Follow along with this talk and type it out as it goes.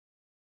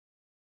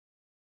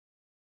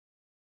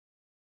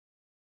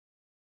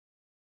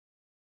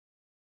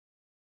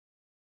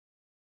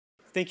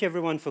Thank you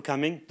everyone for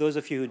coming. Those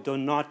of you who do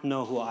not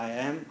know who I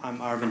am, I'm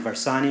Arvind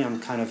Varsani. I'm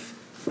kind of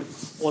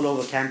all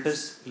over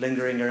campus,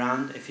 lingering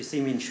around. If you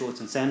see me in shorts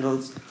and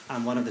sandals,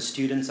 I'm one of the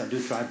students. I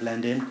do try to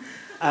blend in.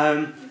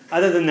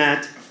 Other than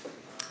that,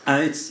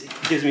 it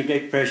gives me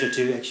great pleasure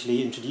to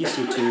actually introduce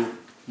you to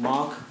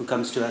Mark, who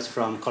comes to us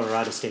from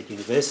Colorado State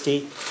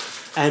University.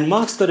 And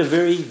Mark's got a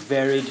very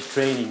varied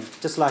training.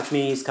 Just like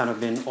me, he's kind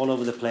of been all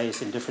over the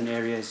place in different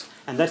areas.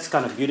 And that's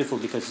kind of beautiful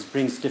because it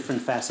brings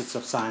different facets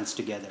of science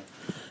together.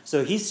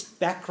 So his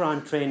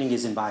background training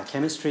is in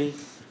biochemistry.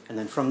 And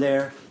then from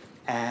there,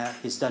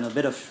 he's done a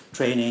bit of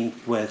training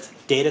with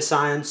data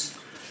science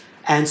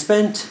and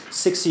spent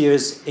 6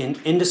 years in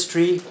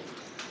industry,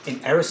 in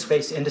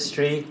aerospace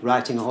industry,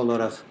 writing a whole lot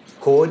of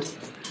code.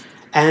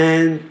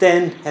 And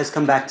then has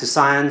come back to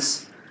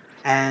science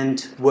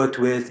and worked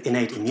with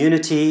innate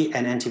immunity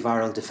and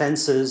antiviral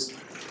defenses.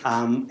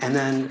 And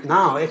then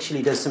now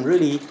actually does some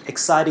really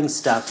exciting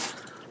stuff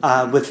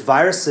with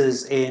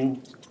viruses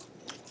in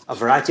a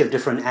variety of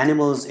different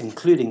animals,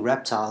 including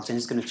reptiles. And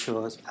he's going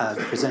to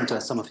present to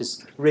us some of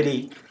his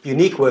really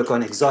unique work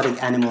on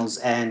exotic animals.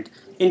 And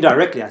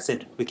indirectly, I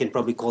said we can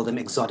probably call them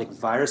exotic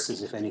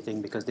viruses, if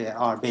anything, because they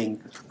are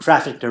being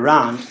trafficked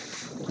around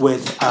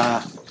with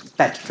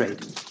pet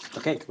trade.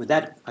 Okay, with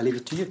that, I'll leave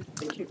it to you.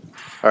 Thank you.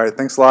 All right,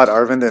 thanks a lot,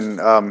 Arvind,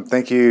 and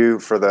thank you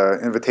for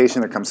the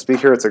invitation to come speak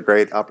here. It's a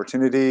great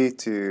opportunity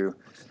to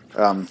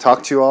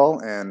talk to you all,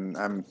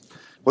 and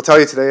we'll tell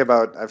you today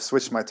about, I've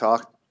switched my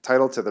talk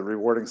title to the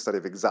rewarding study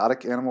of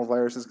exotic animal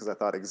viruses because I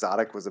thought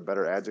exotic was a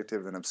better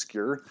adjective than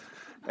obscure.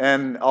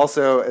 And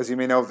also, as you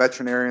may know,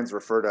 veterinarians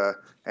refer to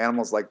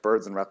animals like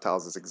birds and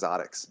reptiles as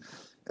exotics.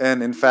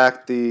 And in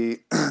fact, the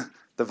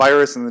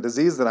virus and the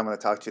disease that I'm going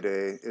to talk to you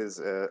today is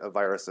a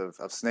virus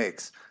of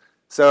snakes.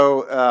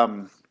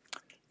 So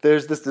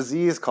there's this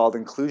disease called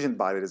inclusion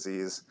body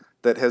disease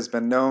that has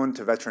been known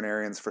to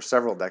veterinarians for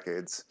several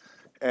decades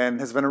and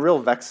has been a real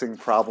vexing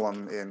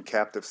problem in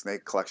captive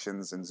snake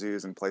collections and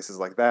zoos and places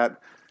like that.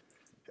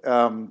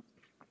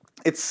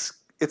 It's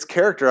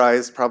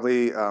characterized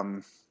probably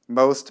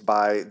most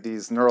by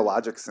these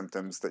neurologic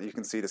symptoms that you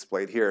can see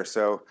displayed here.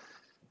 So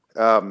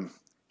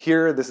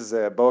here, this is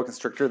a boa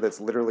constrictor that's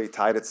literally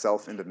tied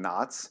itself into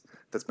knots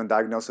that's been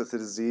diagnosed with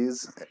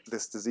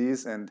this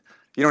disease. And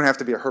you don't have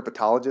to be a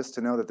herpetologist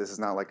to know that this is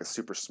not like a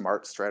super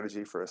smart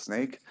strategy for a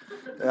snake.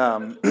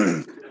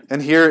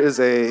 And here is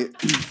here's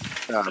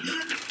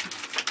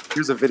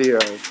a video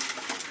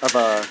of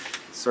a,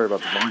 sorry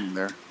about the volume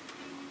there.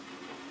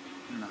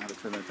 I don't know how to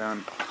turn that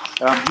down.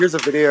 Here's a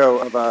video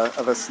of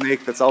a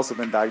snake that's also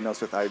been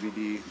diagnosed with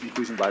IBD,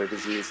 inclusion body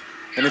disease,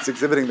 and it's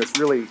exhibiting this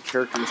really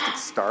characteristic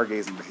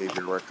stargazing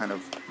behavior where it kind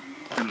of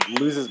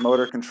loses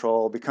motor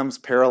control, becomes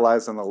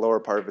paralyzed on the lower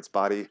part of its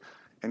body,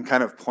 and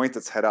kind of points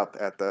its head up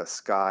at the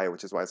sky,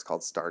 which is why it's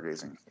called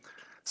stargazing.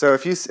 So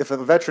if a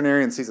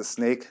veterinarian sees a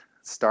snake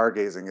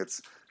stargazing,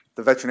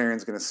 the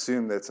veterinarian's going to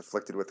assume that it's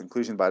afflicted with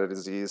inclusion body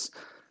disease,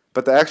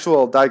 but the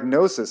actual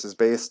diagnosis is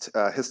based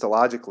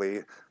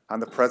histologically on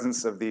the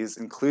presence of these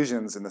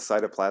inclusions in the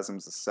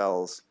cytoplasms of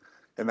cells,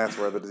 and that's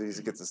where the disease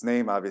gets its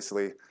name,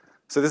 obviously.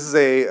 So this is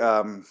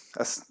a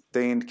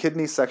stained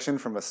kidney section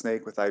from a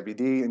snake with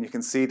IBD, and you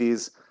can see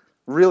these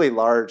really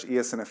large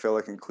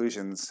eosinophilic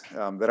inclusions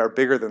that are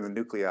bigger than the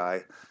nuclei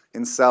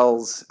in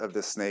cells of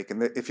this snake.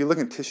 And if you look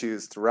in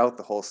tissues throughout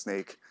the whole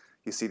snake,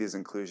 you see these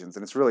inclusions,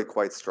 and it's really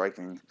quite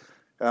striking.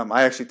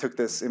 I actually took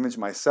this image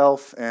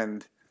myself,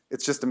 and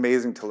it's just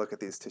amazing to look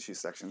at these tissue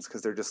sections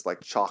because they're just like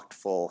chocked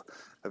full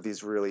of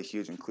these really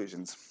huge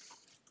inclusions.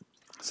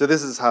 So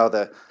this is how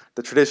the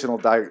traditional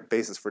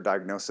basis for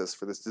diagnosis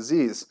for this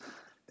disease.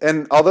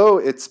 And although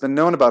it's been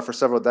known about for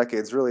several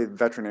decades, really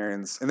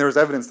veterinarians, and there was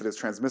evidence that it's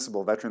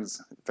transmissible,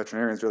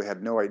 veterinarians really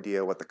had no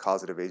idea what the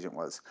causative agent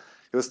was.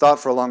 It was thought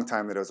for a long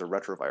time that it was a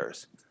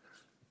retrovirus.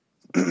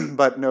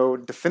 But no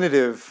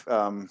definitive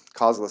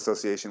causal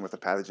association with a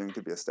pathogen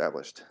could be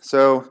established.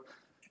 So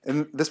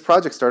this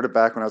project started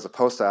back when I was a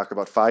postdoc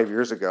about 5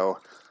 years ago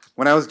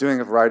when I was doing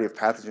a variety of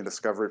pathogen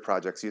discovery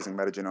projects using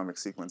metagenomic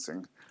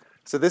sequencing.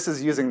 So this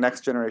is using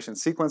next-generation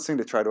sequencing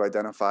to try to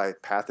identify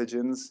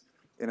pathogens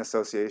in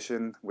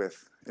association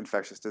with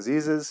infectious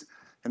diseases.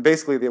 And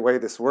basically the way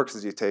this works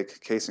is you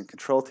take case and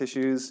control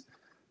tissues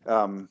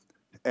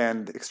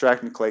and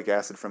extract nucleic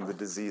acid from the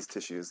diseased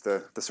tissues.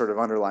 The sort of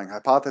underlying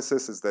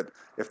hypothesis is that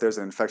if there's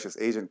an infectious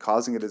agent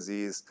causing a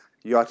disease,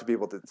 you ought to be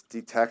able to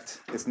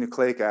detect its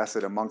nucleic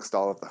acid amongst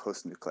all of the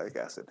host nucleic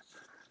acid.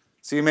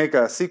 So you make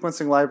a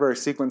sequencing library,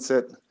 sequence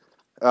it,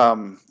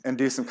 and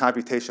do some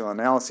computational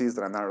analyses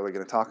that I'm not really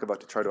going to talk about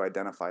to try to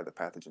identify the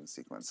pathogen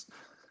sequence.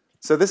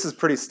 So this is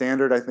pretty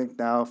standard, I think,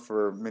 now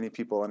for many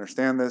people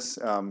understand this.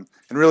 And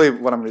really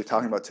what I'm going to be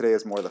talking about today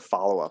is more the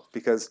follow-up,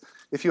 because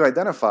if you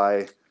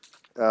identify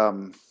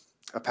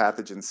a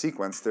pathogen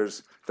sequence,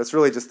 that's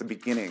really just the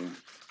beginning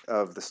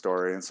of the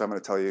story. And so I'm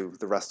going to tell you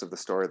the rest of the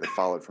story that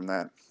followed from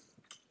that.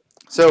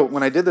 So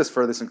when I did this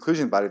for this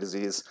inclusion body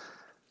disease,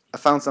 I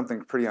found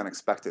something pretty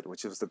unexpected,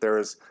 which was that there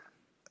was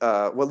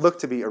what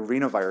looked to be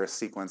arenavirus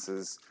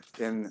sequences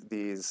in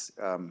these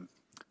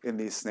in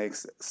these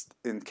snakes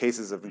in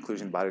cases of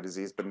inclusion body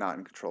disease, but not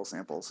in control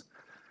samples.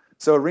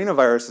 So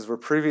arenaviruses were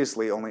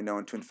previously only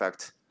known to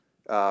infect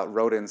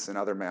rodents and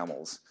other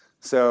mammals.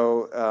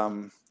 So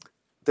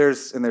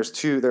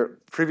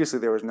previously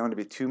there was known to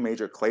be two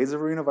major clades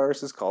of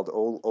arenaviruses called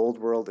Old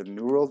World and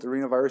New World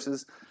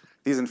arenaviruses.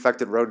 These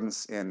infected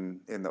rodents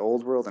in the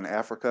Old World in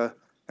Africa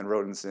and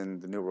rodents in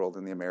the New World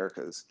in the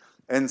Americas.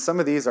 And some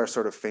of these are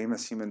sort of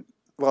famous human,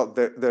 well,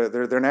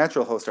 their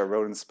natural hosts are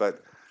rodents,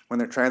 but when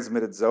they're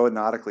transmitted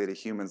zoonotically to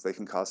humans, they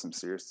can cause some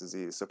serious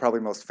disease. So probably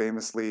most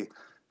famously,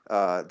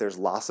 there's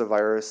Lassa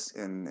virus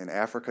in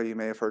Africa you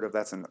may have heard of.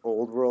 That's an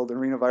Old World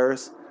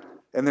arenavirus.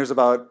 And there's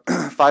about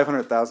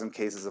 500,000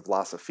 cases of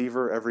Lassa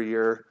fever every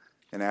year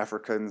in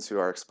Africans who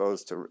are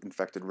exposed to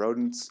infected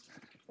rodents.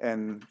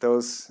 And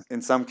those,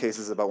 in some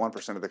cases, about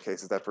 1% of the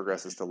cases, that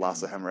progresses to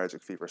Lassa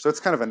hemorrhagic fever. So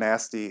it's kind of a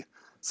nasty,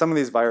 some of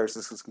these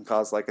viruses can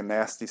cause like a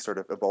nasty sort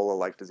of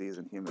Ebola-like disease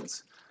in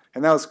humans.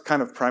 And that was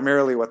kind of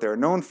primarily what they were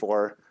known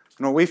for.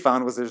 And what we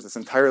found was there's this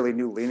entirely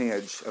new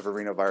lineage of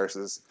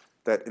arenaviruses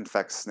that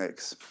infects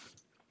snakes.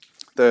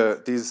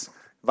 These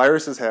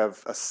viruses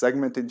have a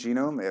segmented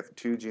genome. They have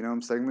two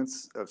genome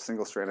segments of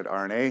single-stranded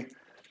RNA,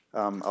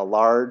 a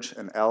large,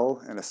 an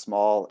L, and a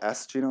small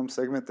S genome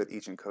segment that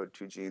each encode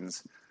two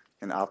genes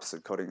in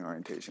opposite coding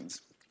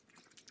orientations.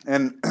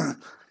 And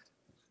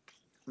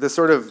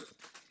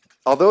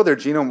although their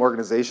genome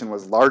organization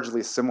was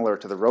largely similar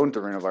to the rodent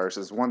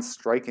arenaviruses, one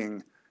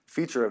striking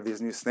feature of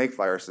these new snake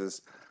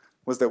viruses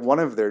was that one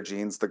of their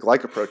genes, the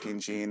glycoprotein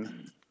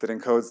gene that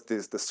encodes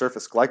the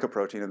surface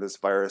glycoprotein of this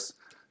virus,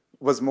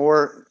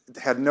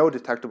 had no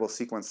detectable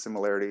sequence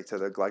similarity to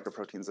the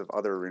glycoproteins of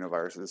other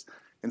arenaviruses.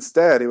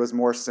 Instead, it was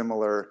more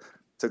similar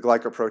to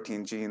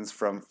glycoprotein genes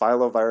from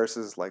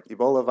filoviruses like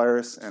Ebola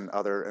virus and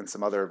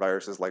some other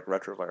viruses like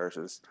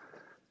retroviruses.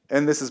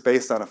 And this is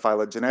based on a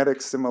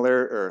phylogenetic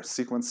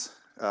sequence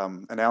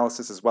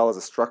analysis as well as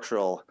a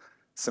structural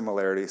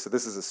similarity. So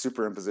this is a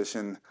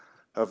superimposition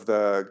of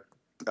the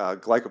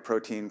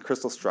glycoprotein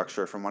crystal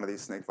structure from one of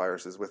these snake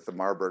viruses with the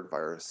Marburg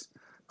virus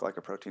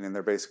glycoprotein, and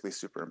they're basically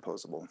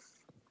superimposable.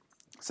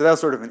 So that was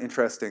sort of an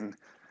interesting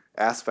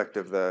aspect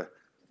of the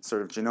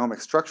sort of genomic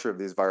structure of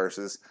these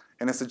viruses,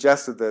 and it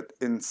suggested that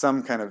in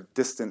some kind of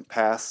distant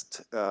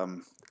past,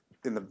 in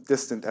the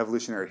distant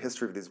evolutionary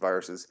history of these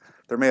viruses,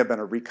 there may have been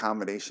a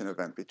recombination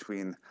event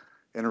between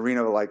an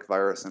arena-like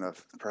virus and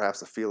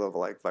perhaps a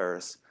philo-like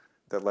virus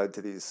that led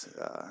to these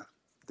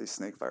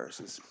snake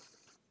viruses.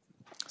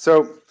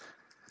 So,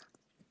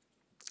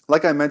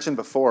 like I mentioned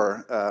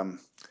before,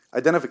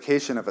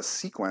 identification of a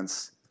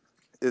sequence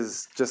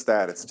is just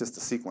that. It's just a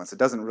sequence. It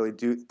doesn't really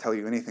tell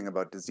you anything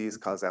about disease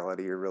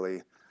causality or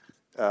really,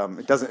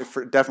 it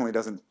definitely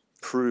doesn't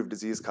prove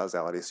disease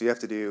causality. So you have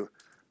to do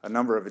a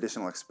number of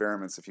additional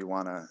experiments if you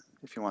want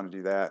to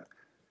do that.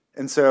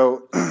 And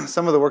so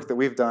some of the work that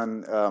we've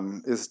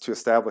done is to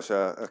establish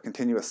a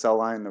continuous cell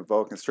line of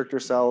boa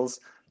constrictor cells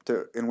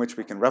in which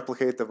we can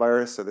replicate the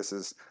virus. So this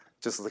is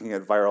just looking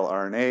at viral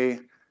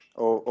RNA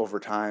over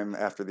time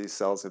after these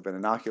cells have been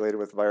inoculated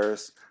with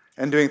virus,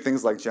 and doing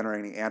things like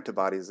generating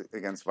antibodies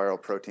against viral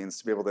proteins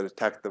to be able to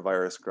detect the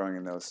virus growing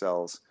in those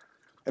cells.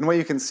 And what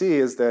you can see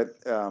is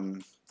that,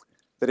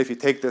 that if you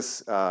take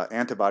this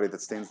antibody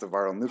that stains the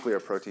viral nuclear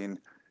protein,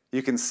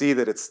 you can see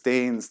that it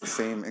stains the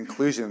same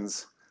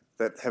inclusions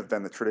that have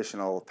been the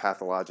traditional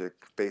pathologic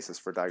basis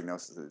for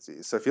diagnosis of the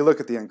disease. So if you look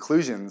at the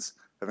inclusions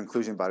of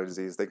inclusion body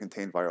disease, they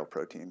contain viral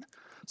protein.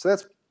 So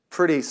that's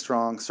pretty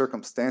strong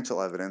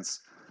circumstantial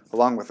evidence,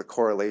 along with the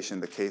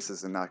correlation to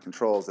cases and not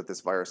controls, that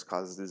this virus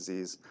causes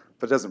disease,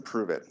 but it doesn't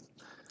prove it.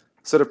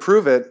 So to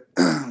prove it,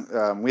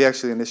 we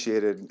actually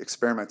initiated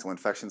experimental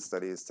infection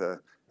studies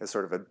as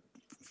sort of a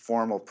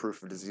formal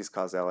proof of disease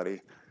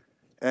causality.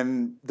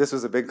 And this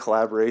was a big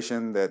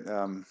collaboration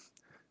that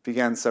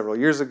began several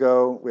years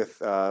ago with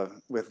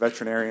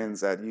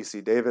veterinarians at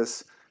UC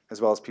Davis,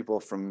 as well as people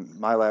from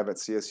my lab at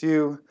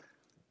CSU.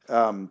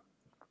 And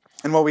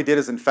what we did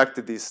is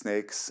infected these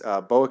snakes,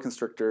 boa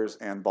constrictors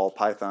and ball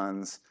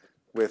pythons,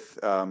 with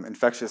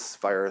infectious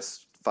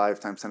virus, 5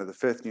 times 10 to the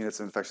 5th units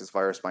of infectious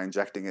virus, by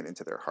injecting it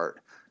into their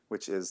heart,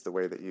 which is the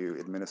way that you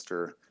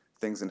administer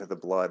things into the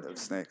blood of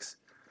snakes.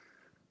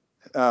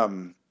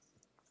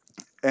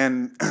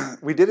 And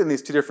we did it in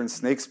these two different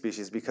snake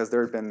species because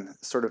there had been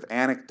sort of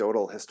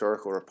anecdotal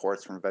historical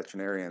reports from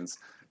veterinarians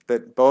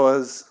that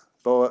boa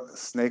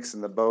snakes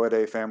in the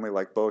Boidae family,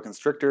 like boa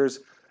constrictors,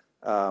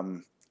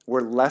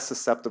 were less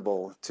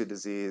susceptible to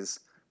disease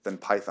than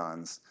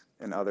pythons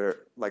and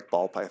like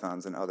ball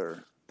pythons and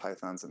other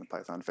pythons in the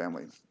python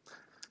family.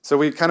 So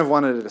we kind of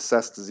wanted to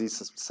assess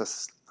disease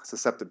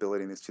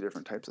susceptibility in these two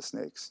different types of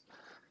snakes.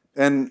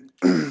 And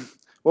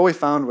what we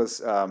found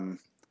was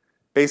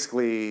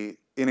basically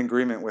in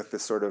agreement with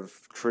this sort of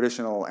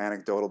traditional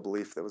anecdotal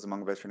belief that was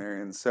among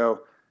veterinarians.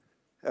 So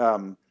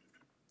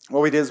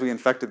what we did is we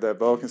infected the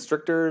boa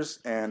constrictors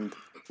and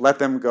let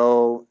them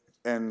go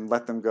and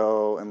let them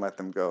go and let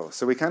them go.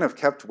 So we kind of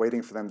kept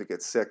waiting for them to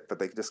get sick, but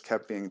they just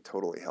kept being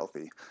totally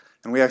healthy.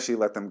 And we actually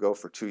let them go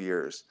for 2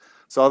 years.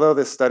 So although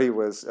this study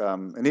was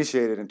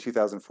initiated in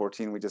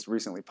 2014, we just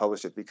recently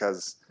published it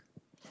because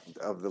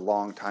of the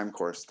long time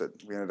course that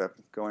we ended up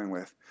going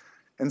with.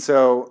 And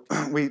so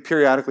we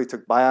periodically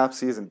took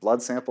biopsies and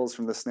blood samples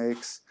from the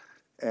snakes,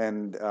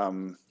 and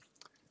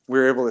we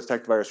were able to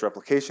detect virus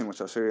replication,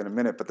 which I'll show you in a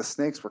minute, but the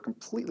snakes were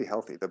completely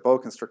healthy, the boa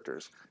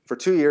constrictors. For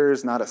 2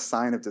 years, not a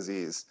sign of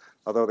disease,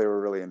 although they were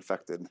really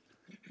infected.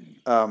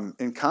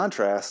 In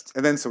contrast,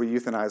 and then so we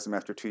euthanized them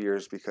after 2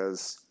 years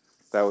because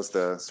that was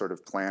the sort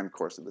of planned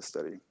course of the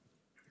study.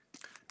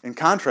 In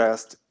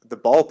contrast, the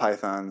ball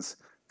pythons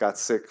got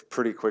sick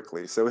pretty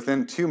quickly. So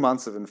within 2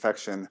 months of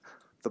infection,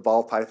 the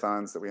ball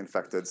pythons that we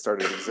infected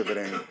started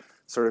exhibiting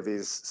sort of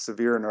these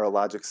severe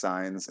neurologic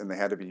signs, and they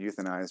had to be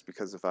euthanized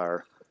because of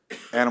our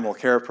animal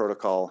care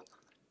protocol.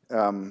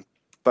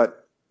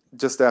 But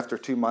just after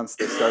 2 months,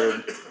 they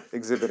started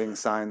exhibiting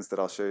signs that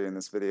I'll show you in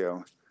this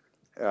video.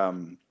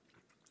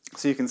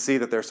 So you can see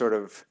that they're sort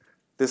of,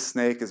 this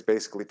snake is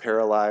basically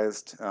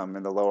paralyzed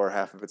in the lower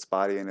half of its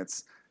body, and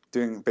it's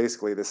doing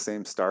basically the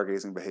same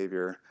stargazing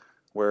behavior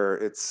where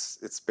it's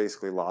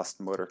basically lost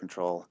motor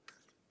control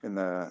in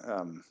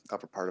the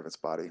upper part of its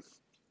body.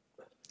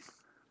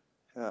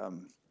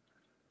 And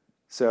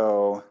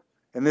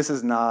this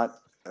is not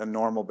a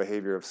normal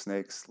behavior of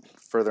snakes.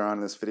 Further on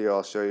in this video,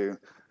 I'll show you,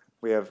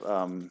 we have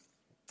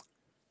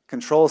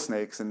control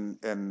snakes,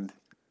 and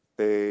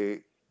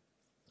they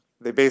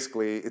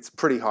basically, it's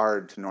pretty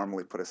hard to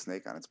normally put a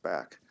snake on its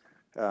back.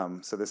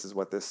 So this is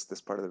what this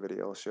part of the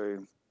video will show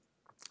you.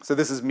 So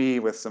this is me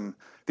with some,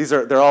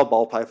 they're all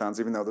ball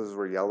pythons, even though those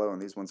were yellow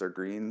and these ones are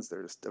greens.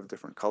 They're just of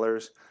different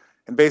colors.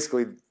 And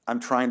basically, I'm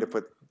trying to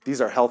put, these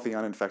are healthy,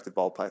 uninfected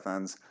ball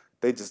pythons.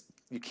 They just,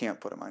 you can't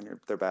put them on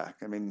their back.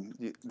 I mean,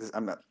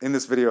 I'm not, in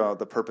this video,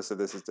 the purpose of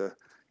this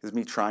is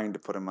me trying to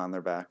put them on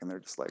their back, and they're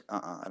just like,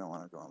 I don't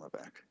want to go on my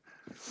back.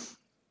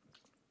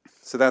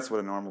 So that's what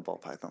a normal ball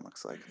python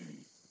looks like.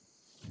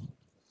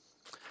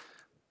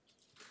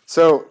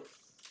 So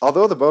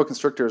although the boa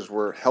constrictors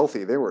were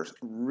healthy, they were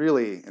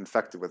really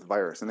infected with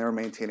virus, and they were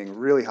maintaining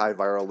really high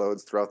viral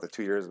loads throughout the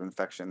 2 years of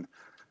infection.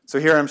 So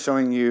here I'm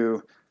showing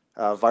you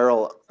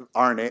viral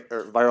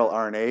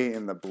RNA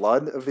in the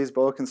blood of these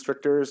boa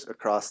constrictors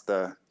across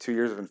the 2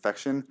 years of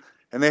infection,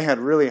 and they had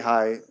really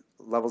high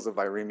levels of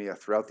viremia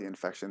throughout the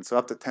infection, so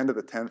up to 10 to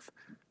the 10th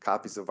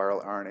copies of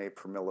viral RNA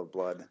per mil of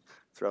blood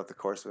throughout the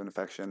course of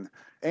infection.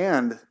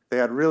 And they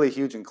had really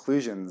huge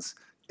inclusions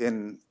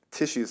in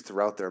tissues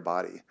throughout their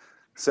body.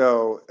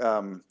 So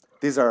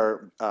these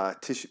are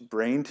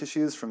brain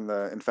tissues from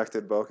the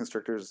infected boa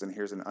constrictors, and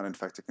here's an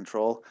uninfected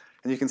control.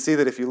 And you can see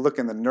that if you look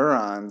in the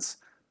neurons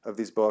of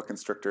these boa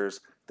constrictors,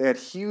 they had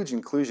huge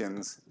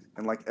inclusions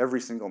in like every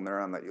single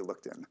neuron that you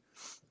looked in.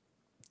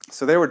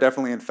 So they were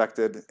definitely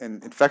infected,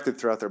 and infected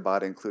throughout their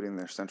body, including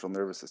their central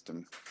nervous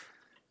system.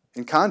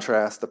 In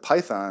contrast, the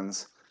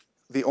pythons,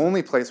 the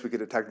only place we could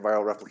detect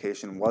viral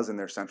replication was in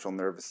their central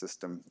nervous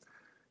system.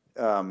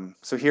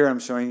 So here I'm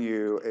showing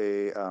you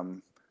a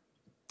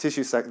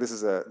tissue this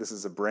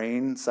is a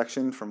brain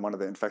section from one of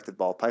the infected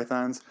ball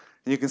pythons,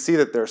 and you can see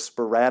that there are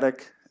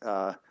sporadic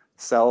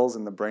cells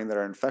in the brain that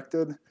are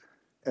infected,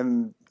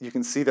 and you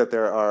can see that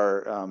there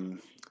are,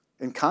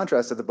 in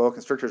contrast to the boa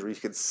constrictors, where you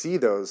could see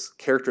those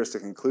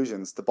characteristic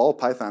inclusions, the ball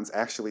pythons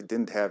actually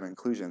didn't have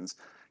inclusions.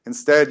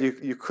 Instead,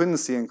 you couldn't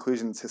see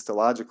inclusions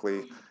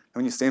histologically.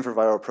 When you stained for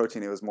viral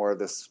protein, it was more of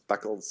this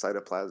speckled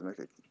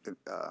cytoplasmic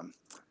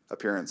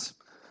appearance.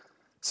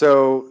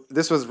 So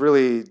this was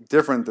really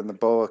different than the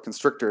boa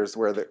constrictors,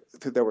 where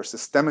they were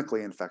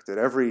systemically infected.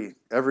 Every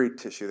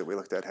tissue that we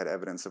looked at had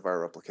evidence of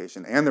viral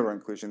replication, and there were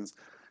inclusions.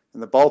 In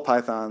the ball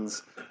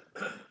pythons,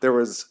 there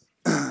was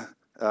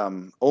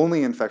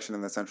only infection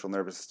in the central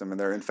nervous system, and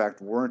there in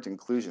fact weren't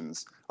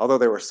inclusions, although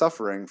they were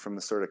suffering from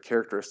the sort of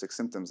characteristic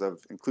symptoms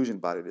of inclusion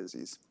body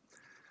disease.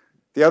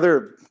 The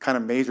other kind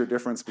of major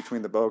difference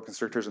between the boa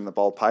constrictors and the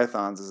ball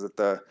pythons is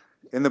that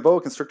in the boa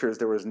constrictors,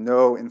 there was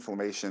no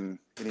inflammation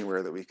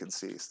anywhere that we could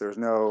see. So there was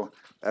no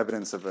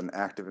evidence of an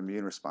active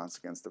immune response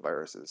against the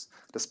viruses.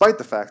 Despite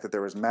the fact that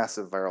there was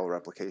massive viral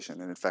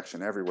replication and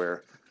infection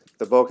everywhere,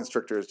 the boa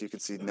constrictors, you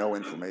could see no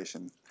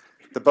inflammation.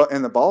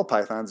 In the ball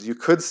pythons, you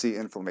could see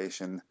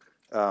inflammation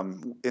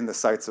in the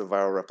sites of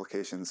viral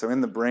replication. So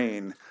in the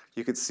brain,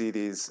 you could see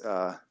these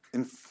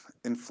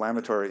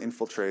inflammatory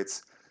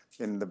infiltrates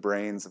in the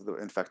brains of the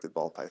infected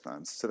ball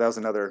pythons. So that was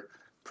another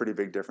pretty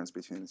big difference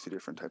between the two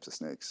different types of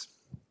snakes.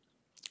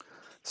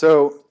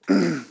 So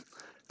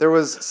there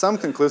was some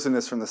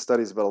conclusiveness from the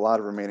studies, but a lot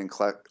of remaining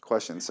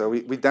questions. So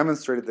we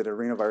demonstrated that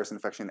arenavirus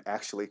infection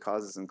actually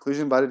causes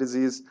inclusion body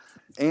disease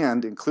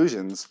and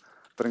inclusions,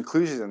 but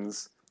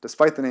inclusions,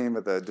 despite the name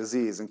of the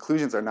disease,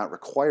 inclusions are not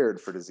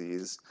required for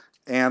disease,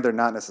 and they're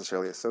not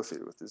necessarily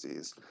associated with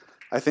disease.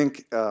 I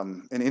think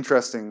an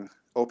interesting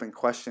open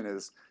question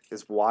is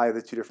why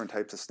the two different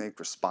types of snake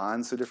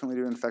respond so differently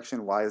to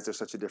infection. Why is there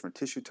such a different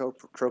tissue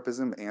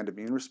tropism and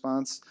immune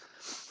response?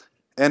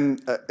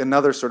 And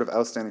another sort of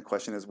outstanding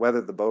question is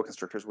whether the boa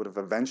constrictors would have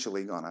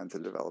eventually gone on to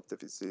develop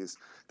disease.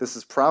 This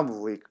is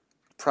probably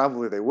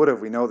they would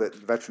have. We know that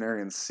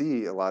veterinarians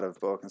see a lot of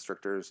boa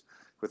constrictors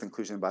with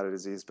inclusion in body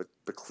disease, but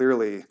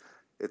clearly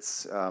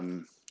it's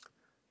an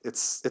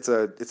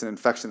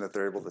infection that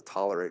they're able to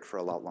tolerate for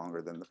a lot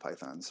longer than the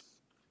pythons.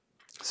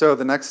 So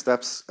the next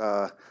steps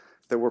that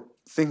we're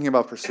thinking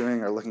about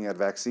pursuing are looking at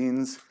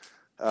vaccines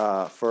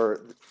for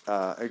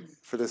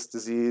this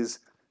disease.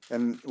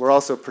 And we're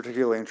also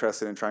particularly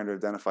interested in trying to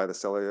identify the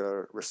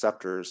cellular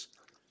receptors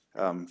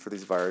for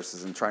these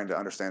viruses and trying to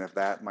understand if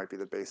that might be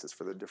the basis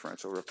for the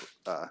differential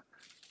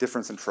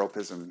difference in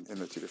tropism in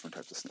the two different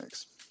types of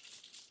snakes.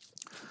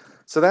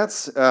 So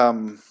that's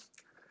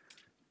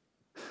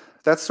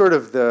sort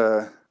of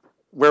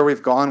where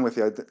we've gone with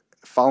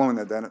following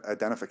the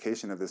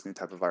identification of this new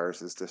type of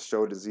viruses to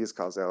show disease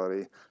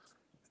causality.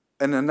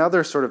 And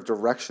another sort of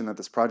direction that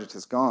this project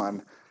has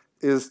gone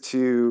is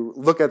to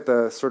look at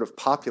the sort of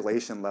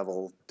population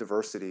level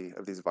diversity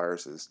of these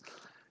viruses.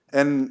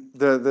 And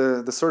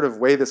the sort of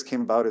way this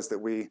came about is that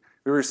we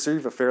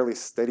receive a fairly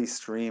steady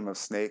stream of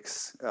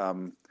snakes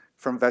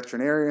from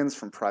veterinarians,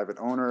 from private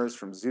owners,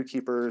 from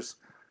zookeepers,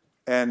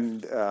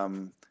 and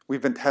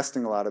we've been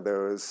testing a lot of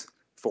those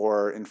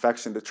for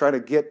infection to try to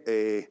get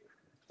a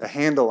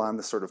handle on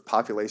the sort of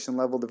population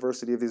level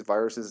diversity of these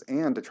viruses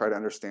and to try to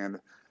understand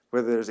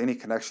whether there's any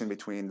connection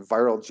between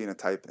viral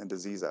genotype and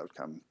disease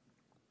outcome.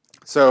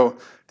 So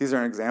these are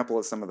an example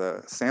of some of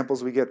the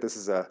samples we get. This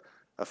is a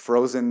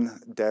frozen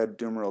dead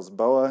Dumeril's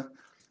boa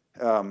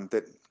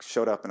that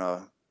showed up in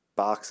a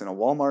box in a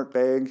Walmart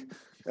bag.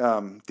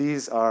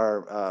 These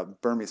are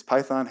Burmese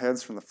python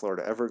heads from the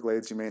Florida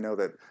Everglades. You may know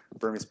that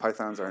Burmese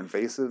pythons are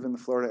invasive in the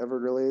Florida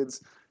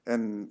Everglades,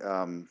 and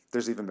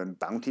there's even been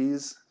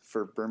bounties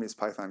for Burmese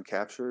python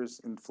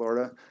captures in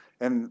Florida.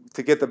 And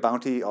to get the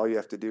bounty, all you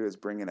have to do is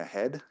bring in a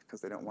head,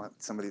 because they don't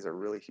want, some of these are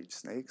really huge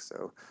snakes.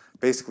 So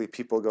basically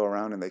people go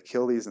around and they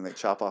kill these and they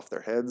chop off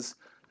their heads.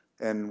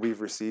 And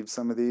we've received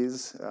some of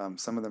these.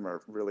 Some of them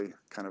are really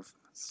kind of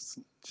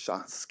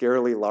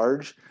scarily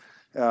large.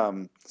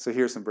 So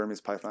here's some Burmese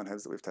python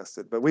heads that we've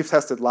tested. But we've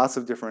tested lots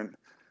of different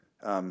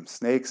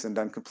snakes and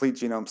done complete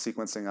genome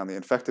sequencing on the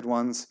infected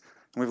ones.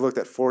 And we've looked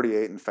at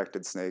 48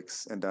 infected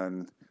snakes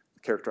and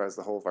characterized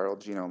the whole viral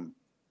genome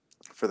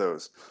for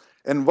those.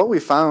 And what we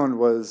found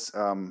was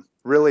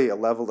really a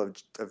level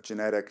of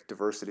genetic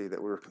diversity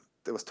that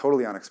was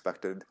totally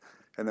unexpected,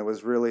 and that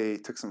was really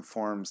took some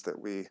forms that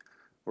we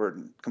were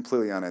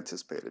completely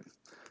unanticipated.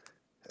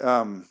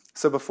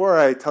 So before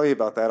I tell you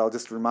about that, I'll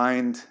just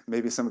remind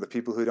maybe some of the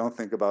people who don't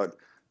think about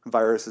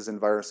viruses and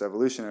virus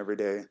evolution every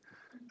day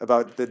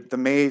about the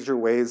major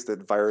ways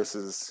that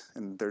viruses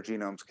and their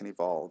genomes can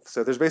evolve.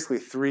 So there's basically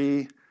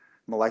 3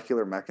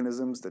 molecular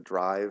mechanisms that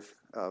drive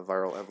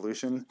viral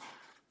evolution.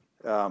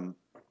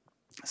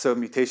 So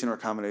mutation,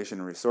 recombination,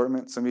 and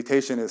reassortment. So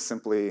mutation is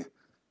simply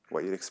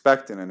what you'd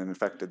expect in an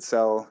infected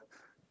cell.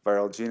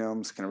 Viral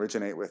genomes can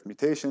originate with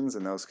mutations,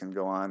 and those can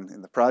go on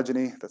in the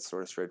progeny. That's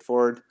sort of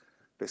straightforward,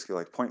 basically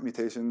like point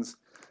mutations.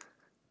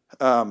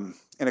 In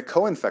a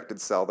co-infected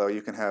cell, though,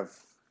 you can have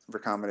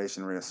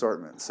recombination and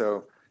reassortment.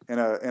 So in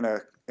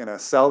a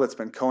cell that's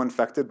been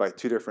co-infected by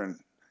 2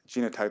 different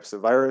genotypes of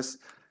virus,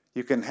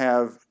 you can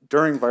have,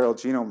 during viral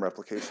genome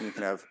replication, you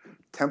can have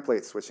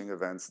template switching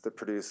events that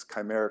produce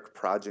chimeric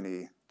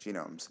progeny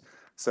genomes.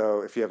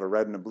 So if you have a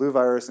red and a blue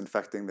virus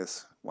infecting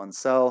this one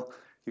cell,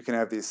 you can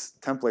have these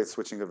template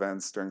switching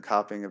events during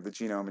copying of the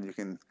genome, and you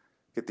can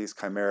get these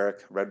chimeric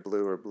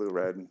red-blue or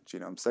blue-red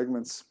genome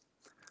segments.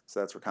 So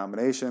that's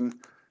recombination.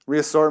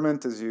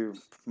 Reassortment, as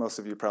most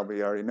of you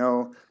probably already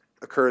know,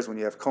 occurs when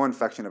you have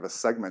co-infection of a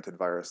segmented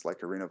virus like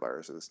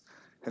arenaviruses.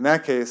 In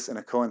that case, in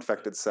a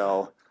co-infected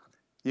cell,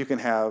 you can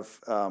have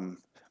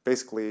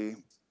basically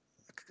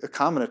a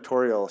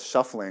combinatorial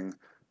shuffling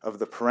of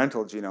the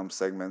parental genome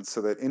segments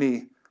so that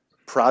any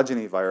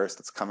progeny virus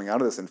that's coming out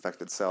of this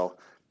infected cell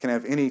can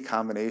have any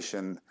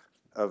combination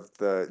of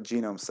the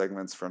genome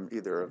segments from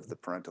either of the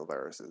parental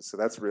viruses. So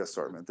that's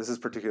reassortment. This is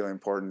particularly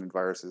important in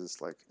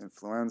viruses like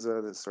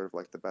influenza. This is sort of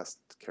like the best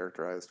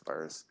characterized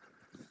virus.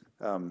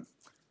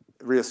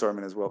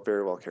 Reassortment is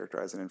very well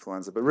characterized in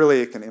influenza, but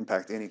really it can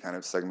impact any kind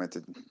of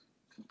segmented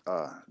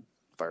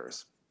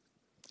virus.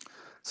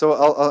 So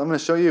I'm going to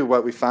show you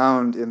what we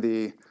found in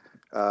the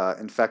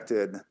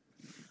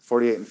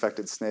 48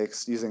 infected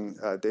snakes using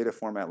a data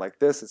format like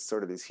this. It's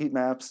sort of these heat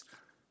maps,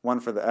 one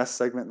for the S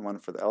segment and one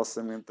for the L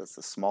segment. That's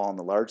the small and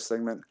the large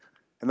segment.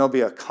 And there'll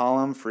be a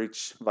column for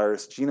each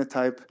virus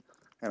genotype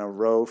and a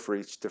row for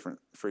each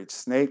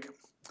snake.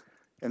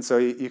 And so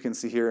you can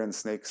see here in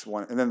snakes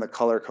 1, and then the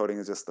color coding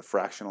is just the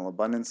fractional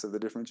abundance of the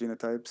different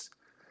genotypes.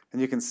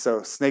 And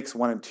so snakes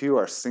 1 and 2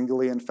 are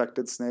singly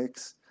infected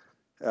snakes,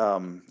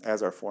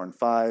 as are 4 and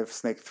 5.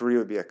 Snake 3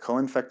 would be a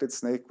co-infected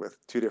snake with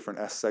 2 different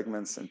S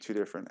segments and 2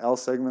 different L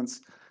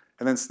segments.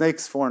 And then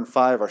snakes 4 and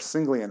 5 are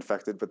singly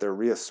infected, but they're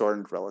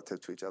reassorted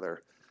relative to each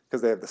other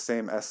because they have the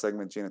same S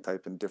segment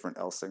genotype and different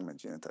L segment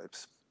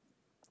genotypes.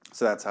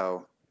 So that's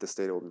how this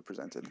data will be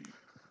presented.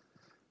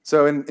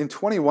 So in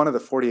 21 of the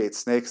 48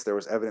 snakes, there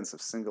was evidence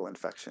of single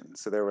infection.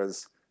 So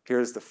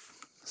here's the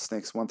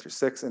snakes 1 through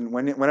 6, and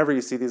whenever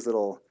you see these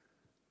little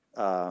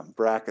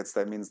brackets,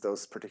 that means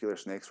those particular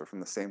snakes were from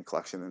the same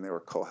collection and they were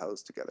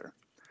co-housed together.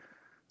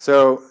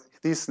 So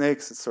these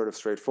snakes, it's sort of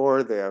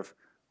straightforward. They have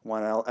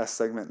one S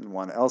segment and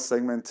one L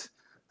segment.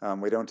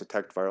 We don't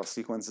detect viral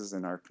sequences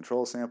in our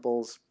control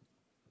samples.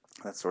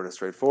 That's sort of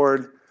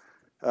straightforward.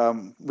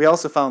 We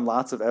also found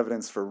lots of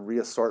evidence for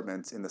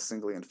reassortment in the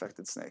singly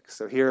infected snakes.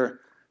 So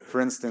here,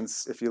 for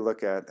instance, if you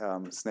look at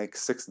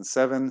snakes 6 and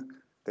 7,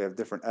 they have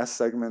different S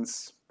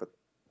segments, but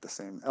the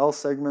same L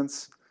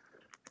segments.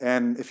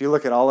 And if you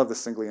look at all of the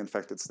singly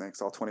infected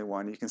snakes, all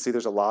 21, you can see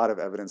there's a lot of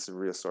evidence of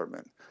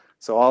reassortment.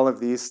 So all of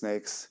these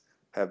snakes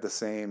have the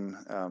same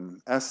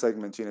S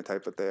segment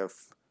genotype, but they have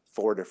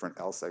 4 different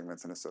L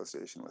segments in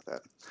association with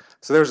that.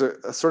 So there's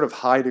a sort of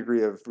high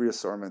degree of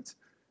reassortment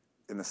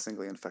in the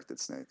singly infected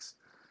snakes.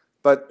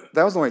 But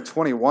that was only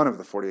 21 of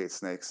the 48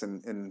 snakes.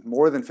 And in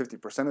more than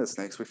 50% of the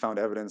snakes, we found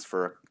evidence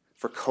for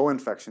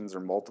co-infections or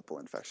multiple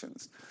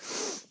infections.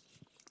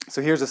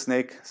 So here's a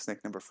snake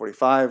number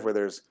 45, where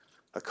there's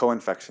a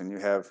co-infection. You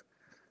have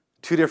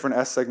 2 different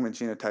S segment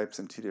genotypes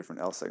and 2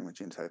 different L segment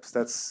genotypes.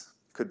 That's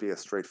could be a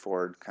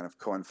straightforward kind of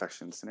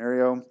co-infection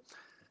scenario.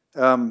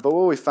 But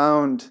what we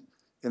found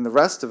in the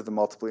rest of the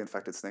multiply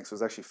infected snakes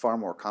was actually far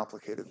more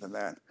complicated than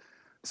that.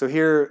 So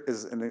here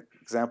is an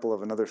example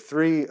of another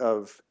 3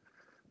 of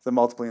the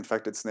multiply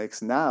infected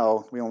snakes.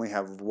 Now we only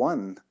have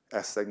 1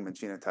 S segment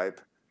genotype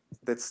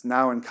that's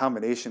now in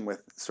combination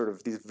with sort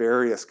of these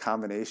various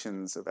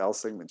combinations of L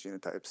segment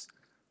genotypes,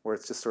 where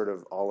it's just sort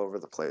of all over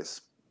the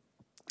place.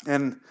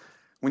 And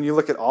when you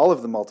look at all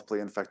of the multiply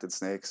infected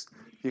snakes,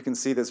 you can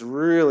see this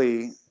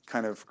really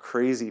kind of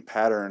crazy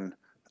pattern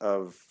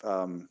of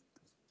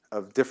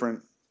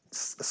different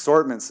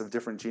assortments of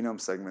different genome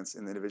segments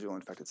in the individual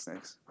infected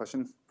snakes.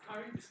 Question? How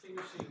are you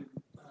distinguishing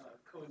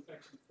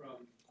co-infection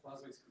from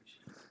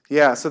quasi-species?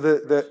 Yeah, so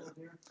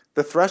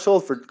the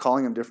threshold for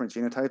calling them different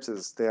genotypes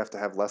is they have to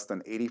have less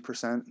than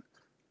 80%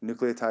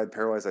 nucleotide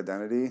pairwise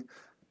identity.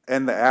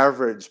 And the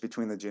average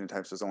between the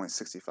genotypes was only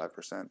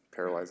 65%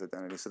 pairwise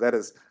identity. So that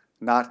is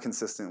not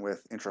consistent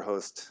with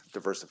intrahost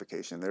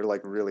diversification. They're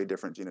like really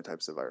different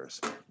genotypes of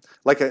virus.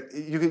 Like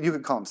you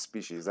could call them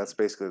species. That's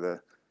basically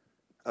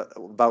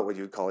about what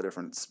you would call a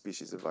different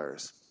species of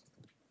virus.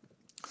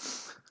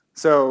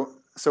 So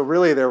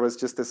really there was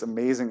just this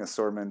amazing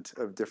assortment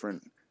of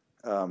different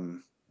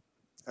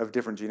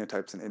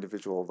genotypes in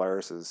individual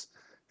viruses.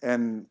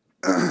 And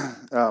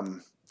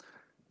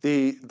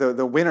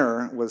the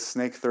winner was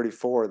snake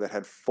 34 that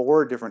had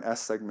 4 different S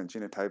segment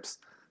genotypes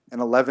and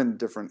 11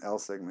 different L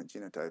segment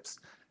genotypes.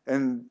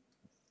 And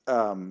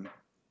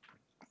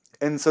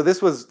so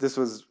this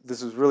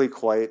was really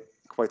quite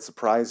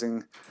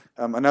surprising.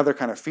 Another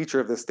kind of feature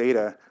of this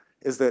data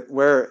is that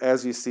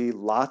whereas you see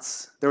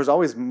there was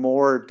always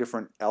more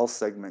different L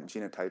segment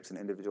genotypes in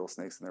individual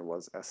snakes than there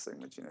was S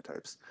segment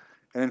genotypes.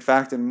 And in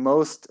fact, in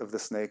most of the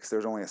snakes,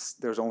 there's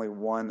only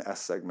 1 S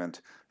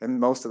segment, and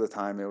most of the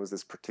time it was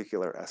this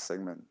particular S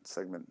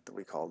segment that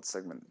we called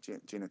segment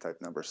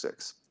genotype number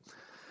 6.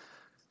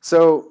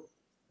 So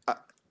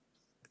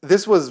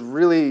this was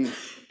really,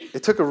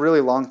 it took a really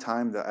long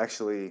time to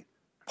actually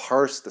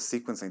parse the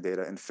sequencing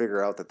data and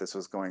figure out that this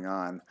was going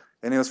on.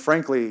 And it was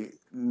frankly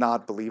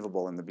not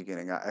believable in the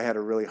beginning. I had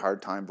a really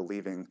hard time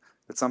believing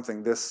that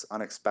something this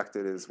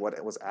unexpected is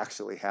what was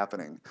actually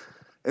happening.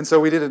 And so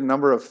we did a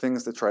number of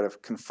things to try to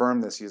confirm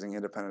this using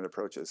independent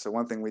approaches. So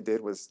one thing we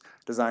did was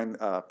design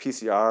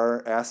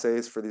PCR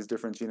assays for these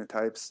different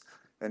genotypes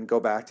and go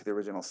back to the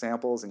original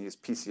samples and use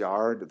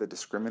PCR that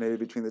discriminated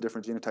between the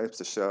different genotypes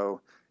to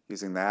show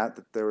using that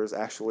there was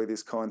actually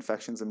these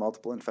co-infections and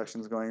multiple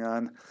infections going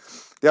on.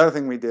 The other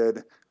thing we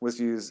did was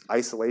use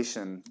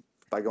isolation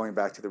by going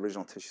back to the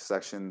original tissue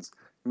sections,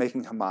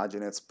 making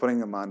homogenates, putting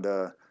them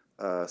onto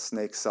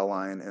snake cell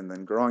line, and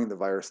then growing the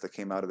virus that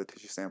came out of the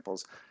tissue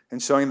samples,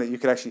 and showing that you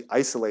could actually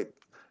isolate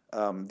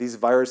these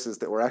viruses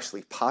that were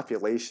actually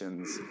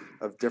populations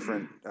of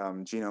different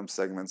genome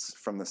segments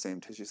from the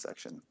same tissue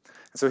section.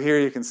 And so here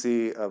you can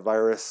see a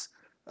virus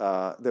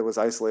that was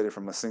isolated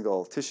from a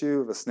single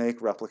tissue of a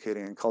snake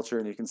replicating in culture,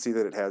 and you can see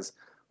that it has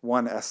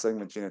 1 S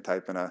segment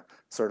genotype and a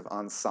sort of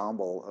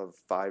ensemble of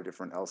 5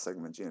 different L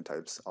segment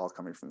genotypes, all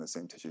coming from the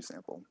same tissue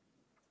sample.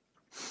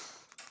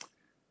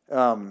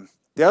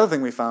 The other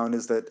thing we found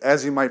is that,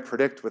 as you might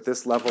predict with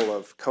this level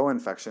of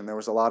co-infection, there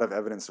was a lot of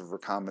evidence of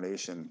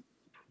recombination.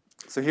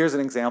 So here's an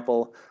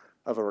example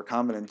of a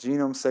recombinant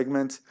genome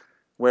segment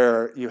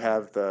where you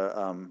have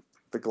the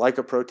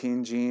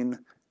glycoprotein gene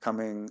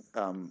coming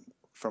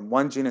from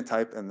one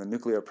genotype and the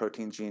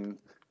nucleoprotein gene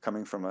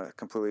coming from a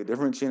completely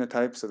different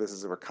genotype. So this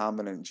is a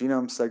recombinant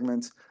genome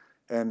segment.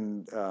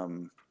 And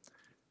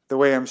the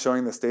way I'm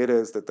showing this data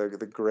is that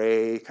the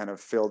gray kind of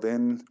filled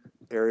in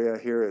area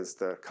here is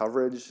the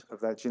coverage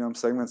of that genome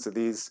segment. So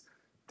these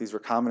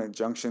recombinant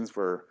junctions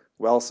were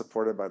well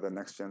supported by the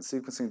next-gen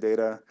sequencing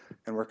data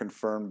and were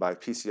confirmed by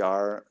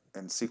PCR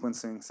and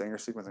sequencing, Sanger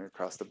sequencing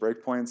across the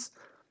breakpoints.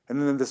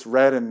 And then this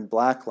red and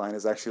black line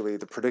is actually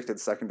the predicted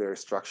secondary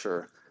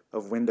structure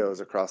of windows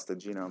across the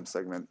genome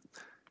segment.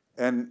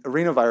 And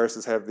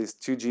arenaviruses have these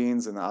two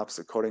genes in the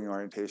opposite coding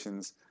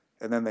orientations,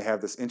 and then they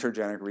have this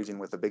intergenic region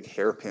with a big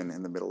hairpin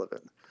in the middle of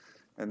it.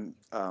 And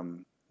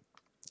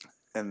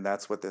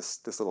that's what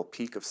this little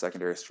peak of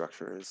secondary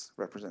structure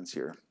represents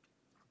here.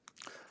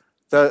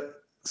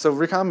 So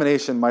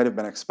recombination might have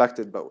been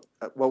expected, but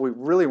what we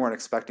really weren't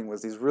expecting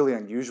was these really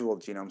unusual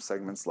genome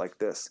segments like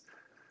this.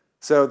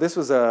 So this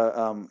was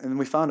and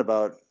we found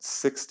about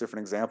 6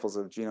 different examples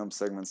of genome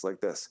segments like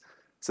this.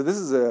 So this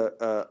is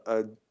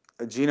a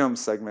genome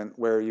segment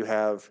where you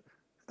have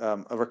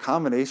a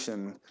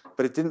recombination,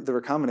 but the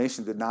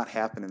recombination did not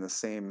happen in the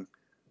same,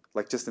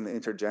 like just in the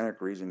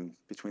intergenic region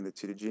between the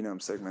 2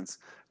 genome segments.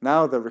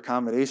 Now the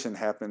recombination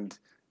happened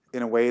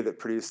in a way that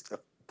produced a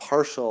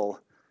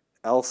partial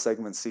L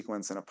segment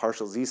sequence and a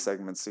partial Z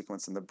segment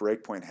sequence, and the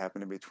breakpoint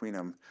happened in between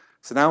them.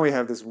 So now we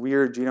have this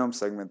weird genome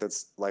segment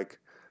that's like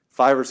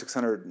 500 or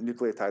 600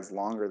 nucleotides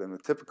longer than the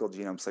typical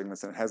genome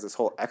segments, and it has this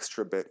whole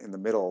extra bit in the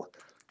middle,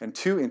 and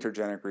 2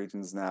 intergenic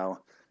regions now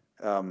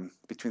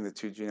between the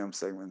 2 genome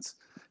segments.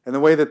 And the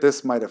way that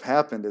this might have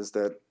happened is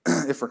that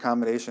if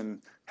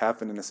recombination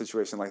happened in a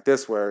situation like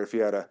this, where if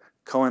you had a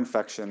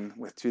co-infection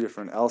with 2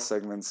 different L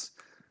segments,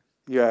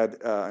 you had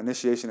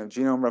initiation of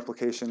genome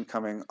replication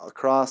coming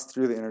across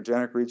through the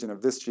intergenic region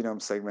of this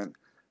genome segment,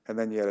 and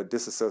then you had a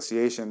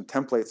dissociation,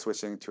 template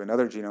switching to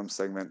another genome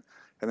segment,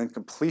 and then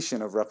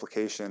completion of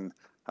replication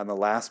on the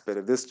last bit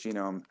of this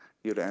genome,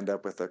 you'd end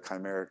up with a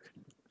chimeric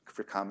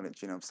recombinant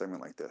genome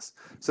segment like this.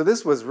 So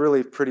this was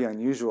really pretty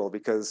unusual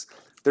because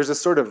there's a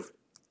sort of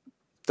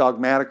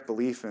dogmatic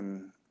belief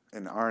in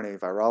RNA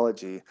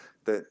virology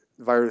that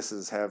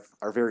viruses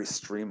are very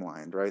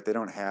streamlined, right? They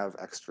don't have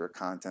extra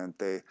content.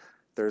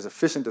 They're as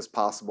efficient as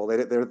possible.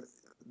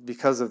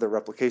 Because of the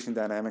replication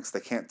dynamics,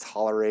 they can't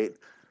tolerate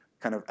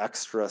kind of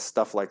extra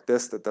stuff like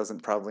this that doesn't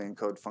probably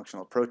encode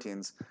functional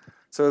proteins.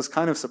 So it's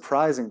kind of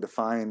surprising to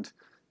find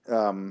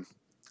a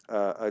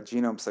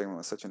genome segment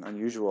with such an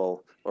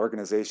unusual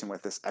organization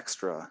with this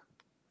extra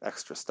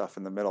stuff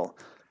in the middle.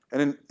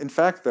 And in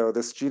fact, though,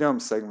 this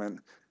genome segment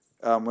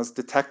was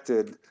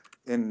detected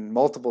in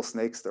multiple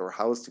snakes that were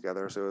housed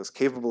together, so it was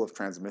capable of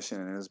transmission,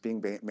 and it was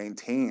being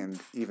maintained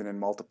even in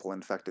multiple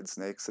infected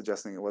snakes,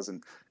 suggesting it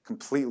wasn't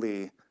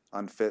completely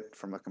unfit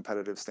from a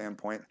competitive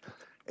standpoint.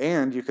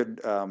 And you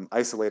could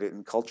isolate it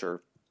in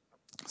culture.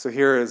 So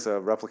here is a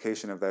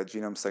replication of that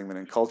genome segment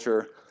in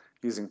culture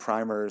using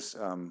primers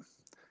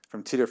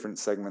from 2 different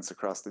segments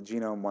across the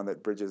genome, one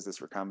that bridges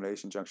this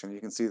recombination junction. You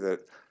can see that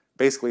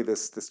basically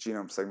this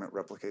genome segment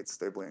replicates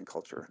stably in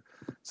culture.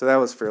 So that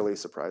was fairly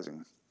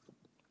surprising.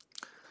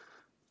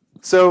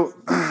 So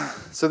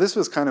this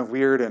was kind of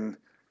weird, and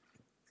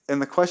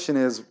the question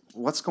is,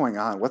 what's going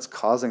on? What's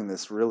causing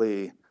this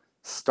really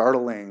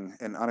startling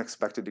and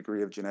unexpected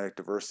degree of genetic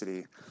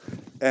diversity?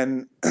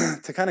 And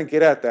to kind of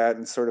get at that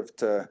and sort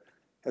of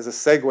as a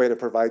segue to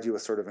provide you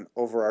with sort of an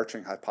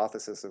overarching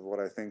hypothesis of what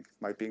I think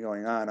might be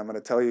going on, I'm going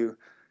to tell you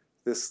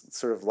this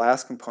sort of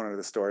last component of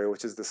the story,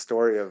 which is the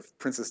story of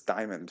Princess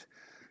Diamond,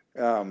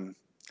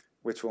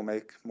 which will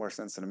make more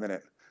sense in a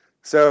minute.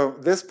 So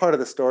this part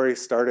of the story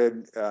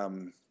started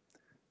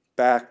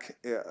back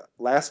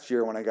last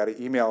year when I got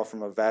an email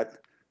from a vet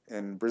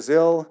in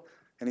Brazil,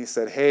 and he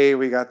said, hey,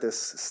 we got this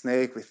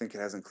snake, we think it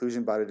has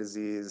inclusion body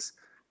disease,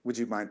 would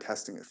you mind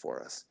testing it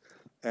for us?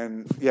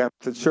 And yeah, I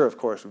said, sure, of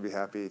course, we'd be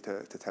happy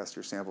to test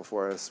your sample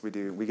for us. We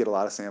get a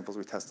lot of samples,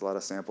 we test a lot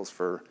of samples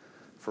for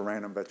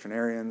random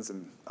veterinarians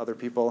and other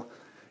people.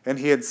 And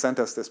he had sent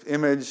us this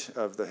image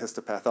of the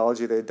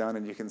histopathology they'd done,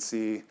 and you can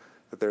see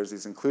that there's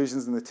these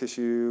inclusions in the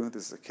tissue.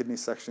 This is a kidney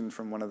section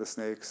from one of the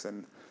snakes,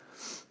 and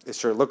it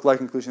sure looked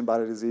like inclusion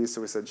body disease.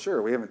 So we said,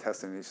 sure, we haven't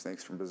tested any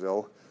snakes from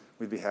Brazil.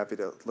 We'd be happy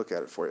to look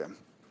at it for you.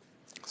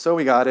 So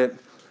we got it.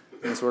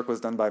 And this work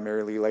was done by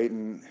Mary Lee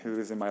Layton, who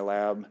is in my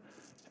lab.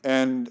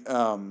 And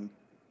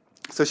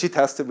so she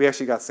tested. We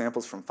actually got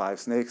samples from 5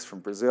 snakes from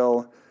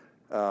Brazil.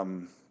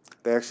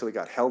 They actually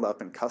got held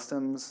up in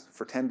customs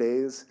for 10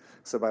 days.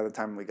 So by the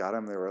time we got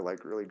them, they were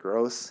like really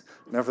gross.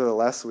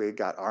 Nevertheless, we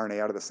got RNA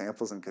out of the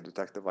samples and could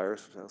detect the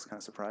virus, which I was kind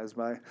of surprised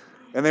by.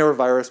 And they were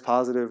virus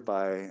positive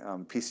by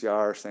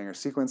PCR, Sanger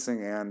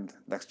sequencing, and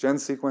next-gen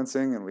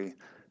sequencing. And we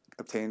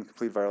obtained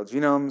complete viral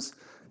genomes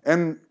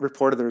and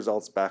reported the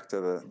results back to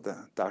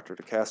the Dr.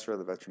 De Castro,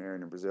 the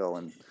veterinarian in Brazil.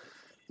 And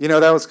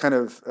that was kind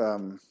of,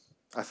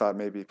 I thought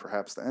maybe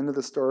perhaps the end of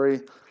the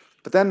story.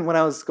 But then when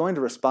I was going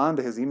to respond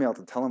to his email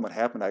to tell him what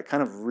happened, I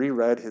kind of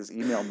reread his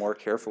email more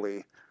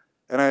carefully.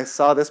 And I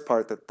saw this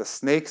part, that the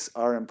snakes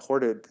are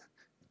imported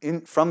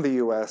from the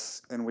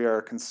US, and we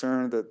are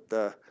concerned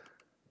that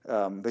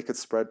they could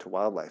spread to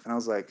wildlife. And I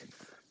was like,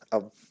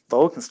 a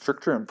boa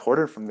constrictor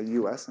imported from the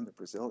US into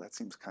Brazil? That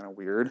seems kind of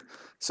weird.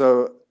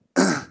 So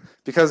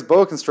because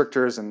boa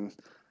constrictors and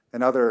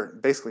other,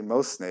 basically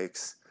most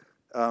snakes,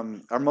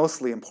 are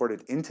mostly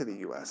imported into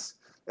the US.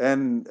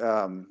 And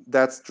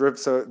that's driven,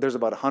 so there's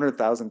about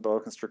 100,000 boa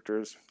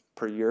constrictors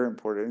per year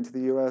imported into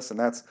the US, and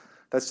that's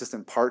just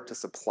in part to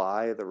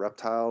supply the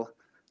reptile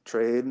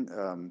trade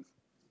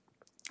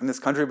in this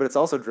country, but it's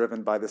also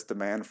driven by this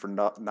demand for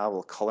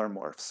novel color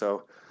morphs.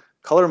 So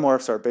color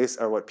morphs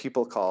are what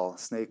people call,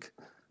 snake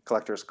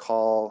collectors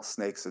call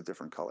snakes of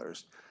different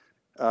colors.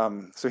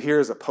 So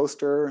here's a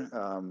poster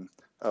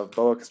of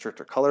boa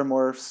constrictor color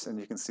morphs, and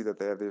you can see that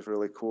they have these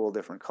really cool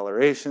different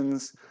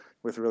colorations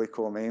with really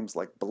cool names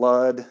like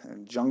blood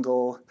and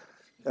jungle.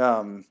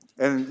 And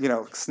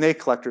snake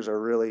collectors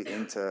are really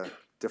into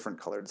different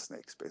colored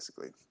snakes,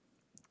 basically.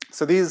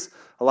 So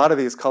a lot of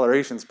these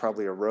colorations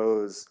probably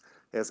arose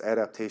as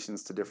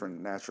adaptations to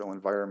different natural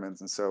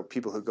environments, and so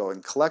people who go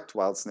and collect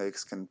wild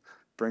snakes can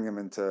bring them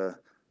into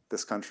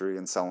this country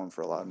and sell them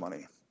for a lot of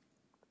money.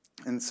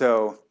 And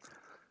so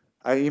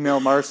I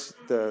emailed Mars,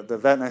 the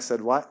vet, and I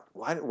said, why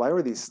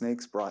were these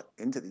snakes brought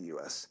into the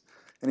U.S.?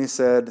 And he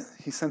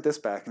sent this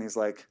back, and he's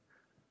like,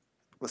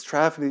 was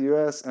trafficked in the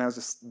U.S., and I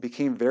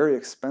became very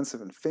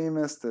expensive and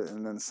famous,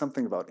 and then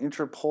something about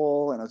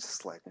Interpol, and I was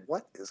just like,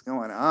 what is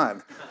going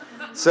on?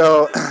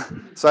 So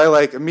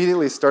I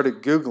immediately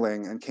started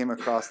Googling and came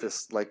across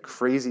this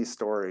crazy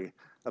story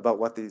about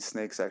what these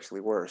snakes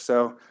actually were.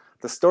 So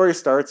the story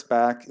starts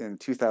back in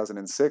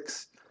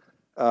 2006,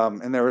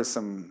 and there was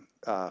some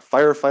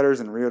firefighters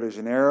in Rio de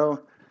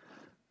Janeiro,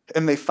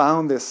 and they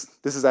found this.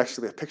 This is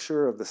actually a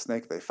picture of the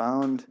snake they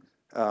found,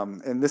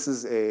 and this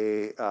is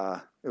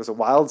it was a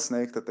wild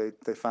snake that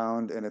they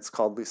found, and it's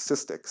called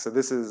leucistic. So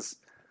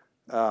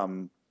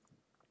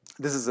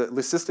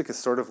leucistic is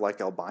sort of like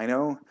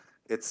albino.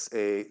 It's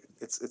a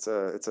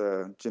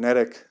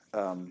genetic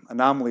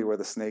anomaly where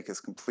the snake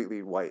is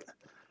completely white.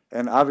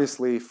 And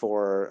obviously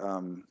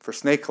for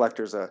snake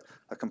collectors, a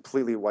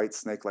completely white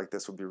snake like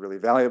this would be really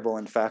valuable.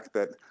 In fact,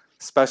 that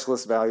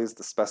specialist values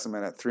the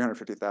specimen at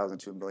 $350,000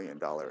 to $1 million.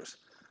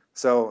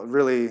 So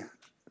really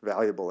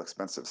valuable,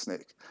 expensive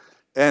snake.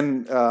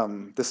 And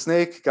the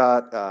snake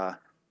got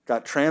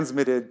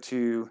transmitted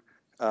to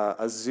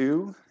a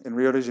zoo in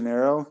Rio de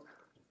Janeiro.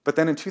 But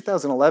then in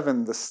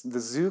 2011, the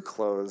zoo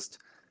closed.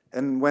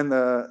 And when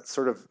the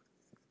sort of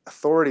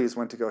authorities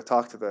went to go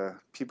talk to the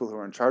people who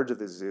were in charge of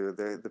the zoo,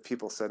 the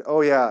people said,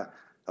 oh, yeah,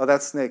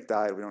 that snake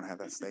died. We don't have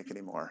that snake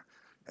anymore.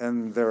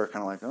 And they were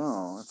kind of like,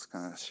 oh, that's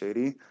kind of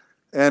shady.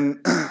 And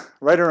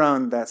right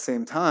around that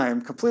same time,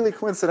 completely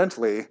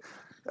coincidentally,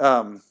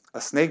 a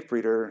snake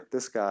breeder,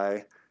 this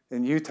guy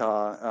in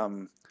Utah,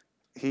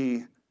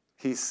 he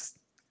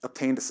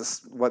obtained this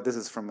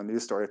is from a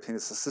news story, obtained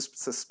a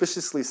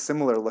suspiciously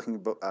similar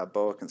looking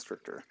boa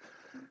constrictor,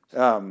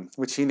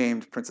 which he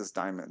named Princess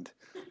Diamond.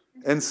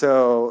 And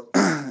so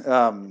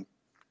in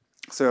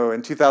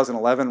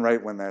 2011,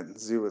 right when that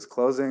zoo was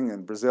closing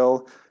in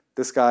Brazil,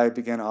 this guy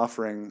began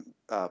offering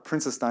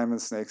Princess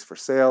Diamond snakes for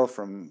sale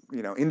from,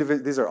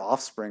 these are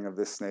offspring of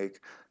this snake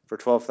for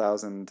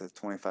 $12,000 to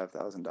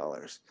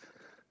 $25,000.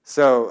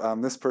 So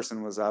this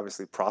person was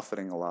obviously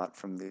profiting a lot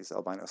from these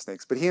albino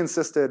snakes, but he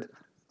insisted,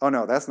 oh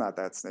no, that's not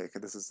that snake.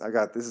 This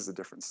is a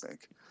different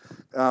snake.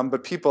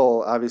 But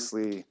people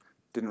obviously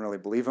didn't really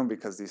believe him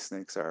because these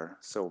snakes are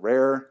so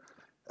rare.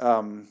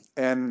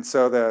 And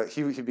so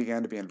he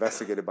began to be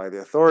investigated by the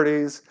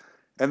authorities,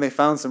 and they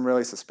found some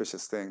really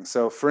suspicious things.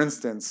 So for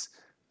instance,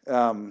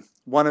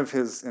 one of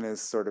his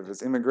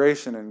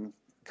immigration and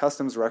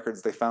customs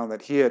records, they found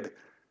that he had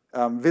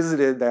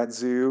visited that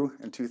zoo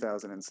in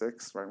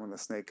 2006, right when the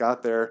snake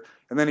got there,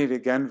 and then he'd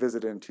again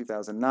visited in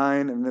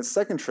 2009. And this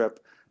second trip,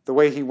 the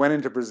way he went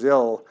into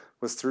Brazil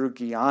was through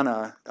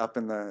Guyana, up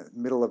in the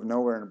middle of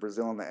nowhere in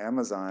Brazil in the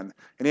Amazon,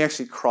 and he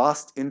actually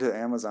crossed into the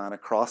Amazon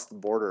across the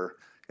border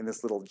in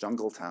this little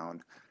jungle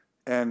town,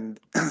 and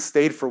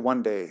stayed for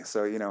 1 day.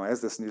 So,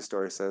 as this news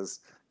story says,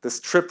 this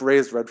trip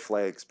raised red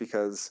flags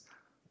because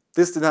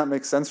this did not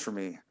make sense for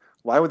me.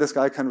 Why would this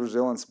guy come to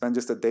Brazil and spend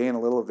just a day in a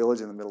little village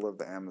in the middle of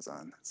the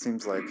Amazon? It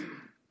seems like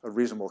a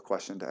reasonable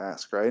question to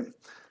ask, right?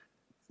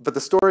 But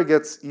the story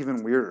gets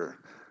even weirder.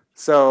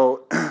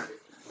 So,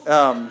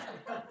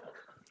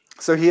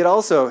 so he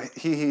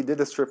did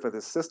this trip with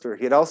his sister.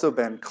 He had also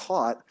been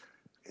caught.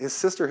 His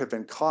sister had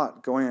been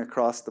caught going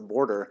across the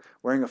border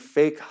wearing a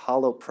fake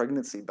hollow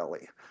pregnancy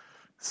belly.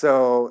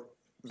 So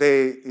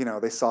they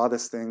saw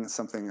this thing,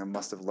 something that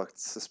must have looked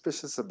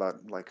suspicious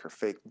about her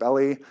fake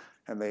belly,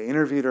 and they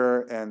interviewed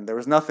her, and there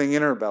was nothing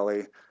in her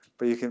belly,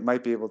 but you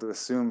might be able to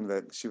assume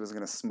that she was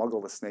going to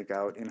smuggle the snake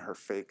out in her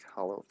fake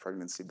hollow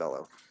pregnancy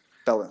belly.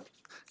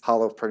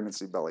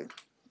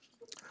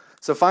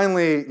 So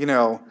finally,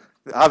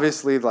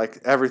 obviously,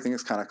 everything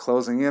is kind of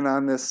closing in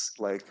on this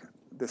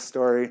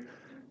story,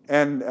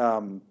 and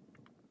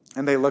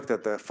they looked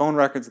at the phone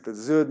records of the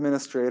zoo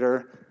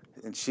administrator,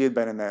 and she had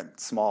been in that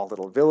small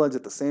little village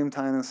at the same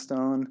time as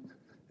Stone,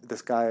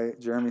 this guy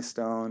Jeremy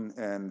Stone,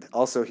 and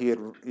also he had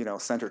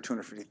sent her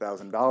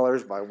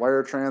 $250,000 by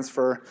wire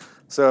transfer.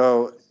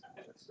 So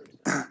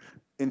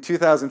in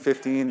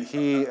 2015,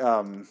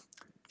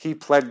 he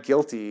pled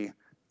guilty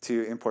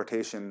to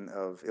importation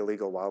of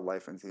illegal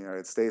wildlife into the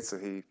United States. So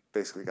he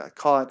basically got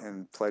caught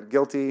and pled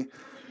guilty,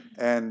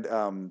 and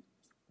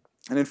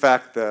in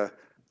fact the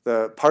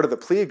part of the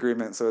plea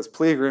agreement. So his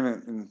plea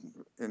agreement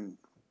in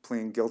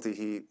pleading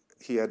guilty,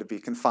 he had to be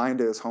confined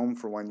to his home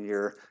for 1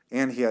 year,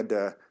 and he had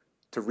to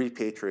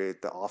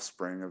repatriate the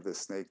offspring of this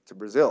snake to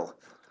Brazil.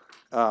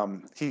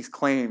 He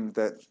claimed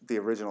that the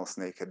original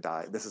snake had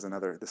died. This is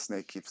another, the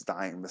snake keeps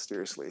dying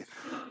mysteriously.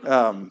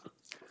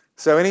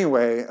 So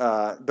anyway,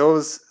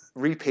 those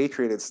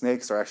repatriated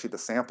snakes are actually the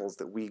samples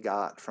that we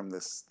got from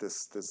this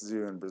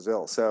zoo in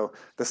Brazil. So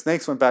the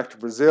snakes went back to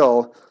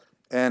Brazil,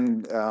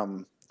 and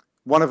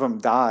one of them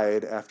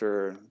died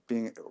after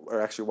being,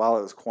 or actually while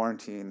it was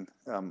quarantined,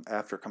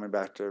 after coming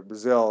back to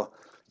Brazil,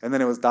 and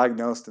then it was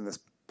diagnosed in this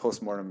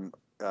postmortem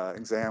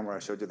exam where I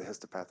showed you the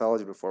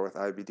histopathology before with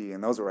IBD,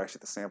 and those were actually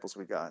the samples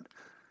we got.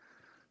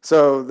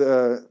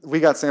 So we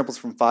got samples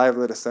from 5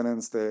 of the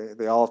descendants.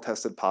 They all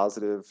tested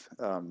positive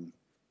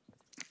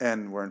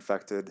and were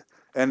infected.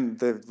 And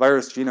the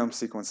virus genome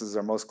sequences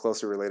are most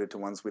closely related to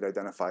ones we'd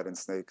identified in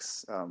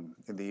snakes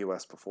in the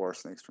US before,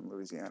 snakes from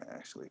Louisiana,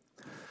 actually.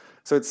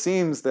 So it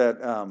seems that,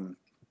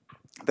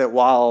 that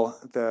while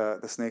the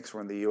snakes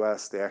were in the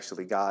US, they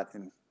actually got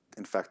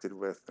infected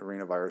with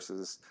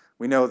arenaviruses.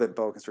 We know that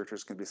boa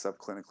constrictors can be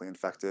subclinically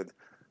infected.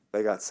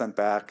 They got sent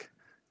back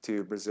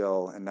to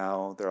Brazil, and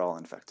now they're all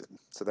infected.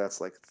 So that's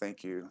like,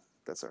 thank you.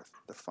 That's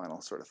the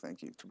final sort of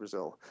thank you to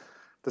Brazil.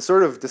 The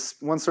sort of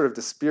one sort of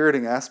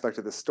dispiriting aspect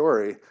of this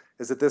story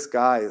is that this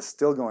guy is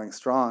still going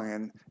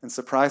strong, and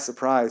surprise,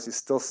 surprise, he's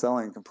still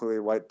selling completely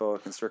white boa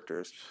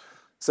constrictors.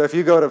 So if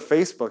you go to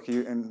Facebook,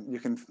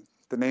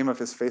 the name of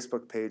his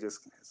Facebook page is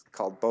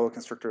called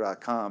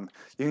boaconstrictor.com.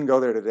 You can go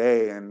there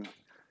today and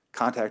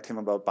contact him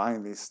about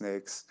buying these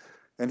snakes.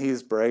 And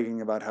he's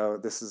bragging about how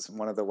this is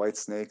one of the white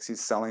snakes.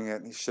 He's selling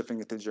it. He's shipping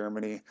it to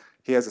Germany.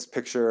 He has this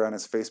picture on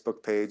his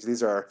Facebook page.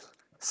 These are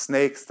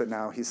snakes that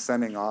now he's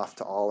sending off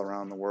to all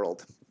around the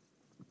world.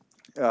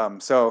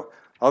 So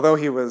although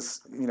he was,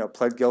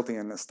 pled guilty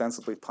and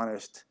ostensibly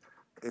punished,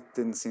 it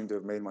didn't seem to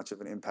have made much of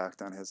an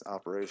impact on his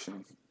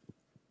operation.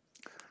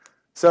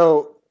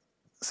 So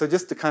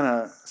just to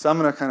I'm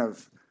going to kind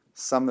of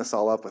sum this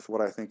all up with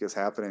what I think is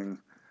happening.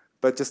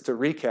 But just to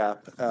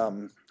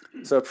recap,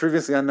 so a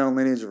previously unknown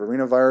lineage of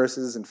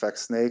arenaviruses infect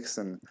snakes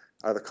and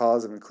are the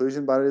cause of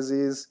inclusion body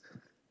disease.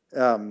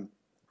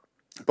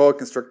 Boa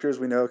constrictors,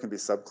 we know, can be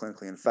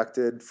subclinically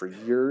infected for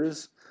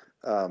years.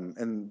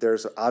 And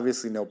there's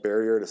obviously no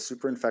barrier to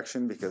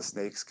superinfection because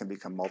snakes can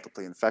become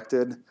multiply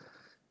infected.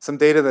 Some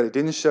data that I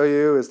didn't show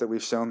you is that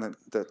we've shown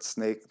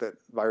that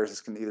viruses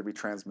can either be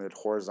transmitted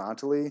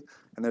horizontally,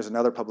 and there's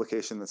another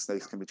publication that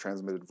snakes can be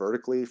transmitted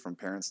vertically from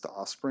parents to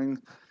offspring,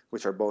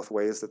 which are both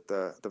ways that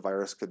the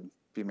virus could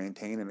be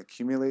maintained and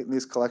accumulate in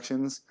these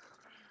collections.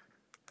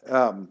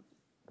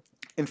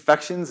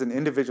 Infections in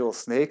individual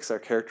snakes are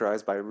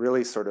characterized by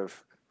really sort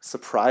of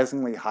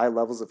surprisingly high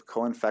levels of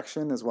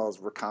co-infection as well as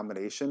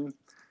recombination,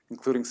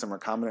 including some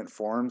recombinant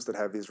forms that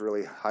have these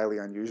really highly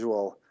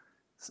unusual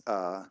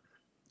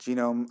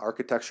genome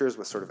architectures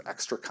with sort of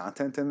extra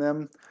content in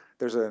them.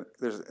 There's an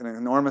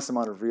enormous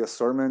amount of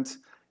reassortment,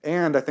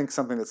 and I think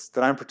something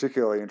that I'm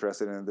particularly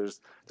interested in,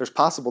 there's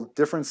possible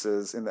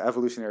differences in the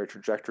evolutionary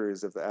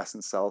trajectories of the S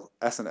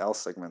and L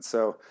segments.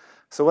 So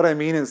what I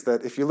mean is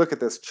that if you look at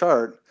this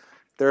chart,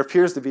 there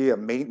appears to be a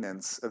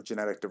maintenance of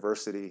genetic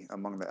diversity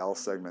among the L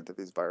segment of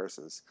these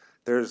viruses.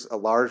 There's a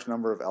large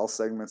number of L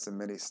segments in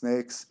many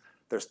snakes.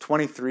 There's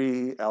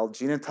 23 L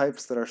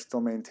genotypes that are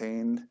still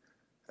maintained.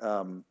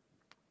 And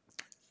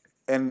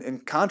in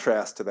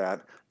contrast to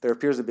that, there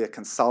appears to be a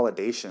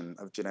consolidation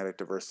of genetic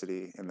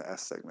diversity in the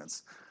S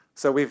segments.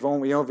 So we've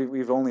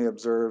only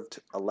observed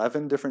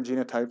 11 different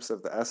genotypes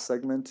of the S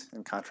segment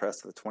in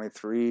contrast to the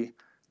 23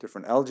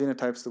 different L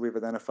genotypes that we've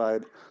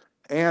identified.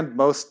 And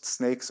most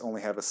snakes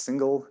only have a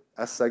single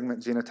S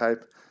segment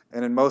genotype.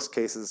 And in most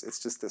cases, it's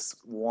just this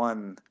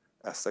one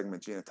S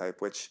segment genotype,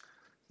 which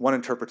one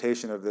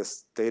interpretation of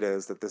this data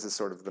is that this is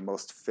sort of the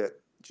most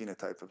fit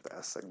genotype of the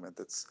S segment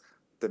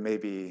that may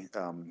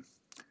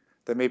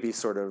be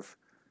sort of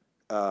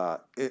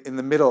in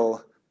the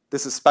middle.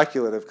 This is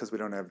speculative because we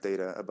don't have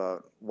data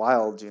about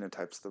wild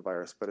genotypes of the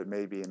virus, but it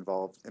may be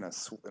involved in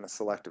a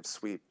selective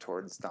sweep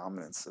towards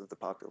dominance of the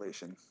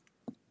population.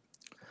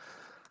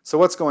 So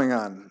what's going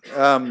on?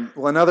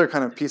 Well, another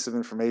kind of piece of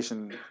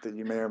information that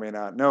you may or may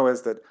not know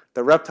is that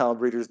the reptile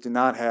breeders do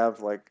not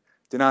have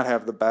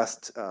the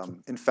best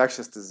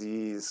infectious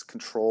disease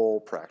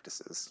control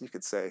practices, you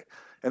could say.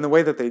 And the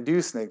way that they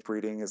do snake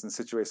breeding is in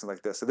situations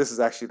like this. So this is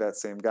actually that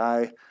same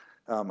guy,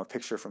 a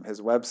picture from his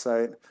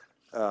website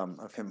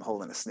of him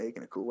holding a snake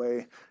in a cool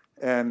way.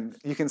 And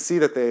you can see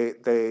that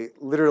they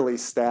literally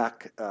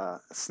stack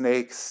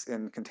snakes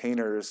in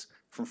containers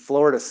from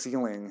floor to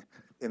ceiling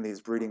in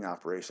these breeding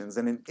operations.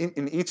 And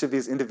in each of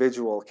these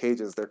individual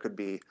cages, there could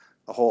be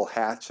a whole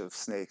hatch of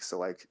snakes, so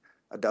like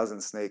a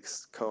dozen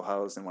snakes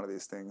co-housed in one of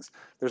these things.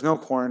 There's no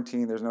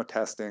quarantine, there's no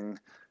testing.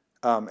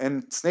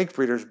 And snake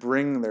breeders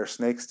bring their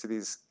snakes to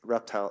these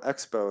reptile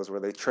expos where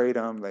they trade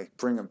them, they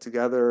bring them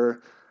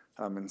together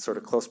in sort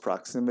of close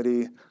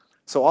proximity.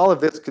 So all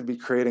of this could be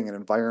creating an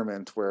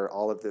environment where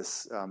all of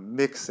this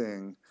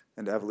mixing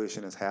and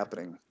evolution is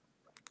happening.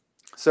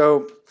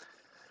 So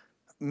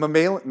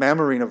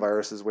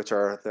mammarinoviruses, which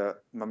are the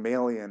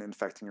mammalian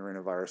infecting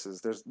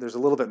arenaviruses, there's a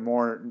little bit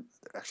more,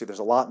 actually there's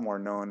a lot more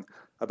known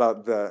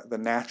about the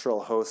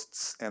natural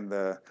hosts and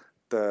the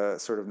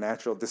sort of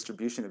natural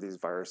distribution of these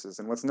viruses.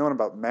 And what's known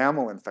about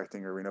mammal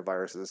infecting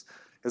arenaviruses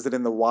is that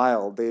in the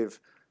wild they've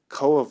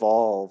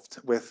co-evolved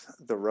with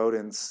the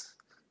rodents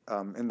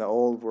in the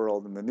old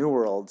world and the new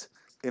world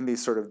in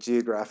these sort of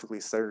geographically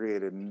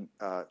segregated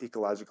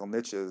ecological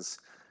niches.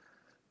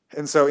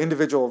 And so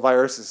individual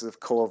viruses have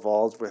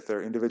co-evolved with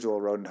their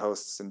individual rodent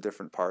hosts in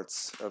different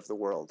parts of the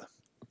world.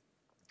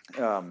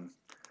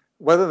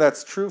 Whether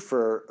that's true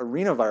for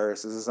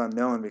arenaviruses is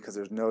unknown because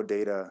there's no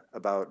data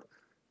about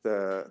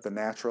the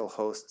natural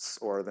hosts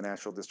or the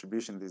natural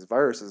distribution of these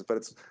viruses, but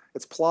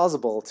it's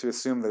plausible to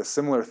assume that a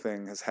similar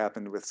thing has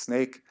happened with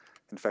snake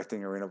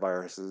infecting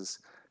arenaviruses,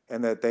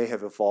 and that they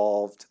have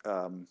evolved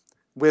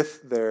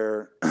with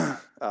their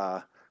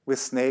with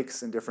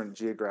snakes in different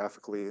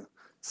geographically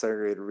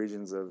segregated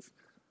regions of,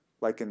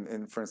 like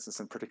for instance,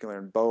 in particular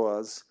in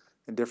boas,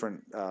 in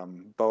different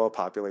boa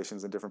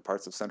populations in different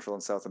parts of Central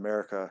and South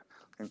America,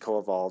 and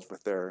co-evolved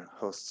with their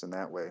hosts in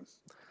that way.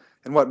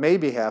 And what may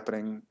be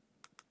happening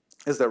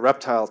is that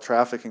reptile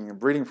trafficking and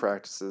breeding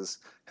practices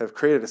have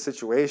created a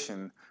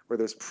situation where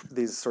there's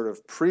these sort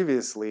of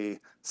previously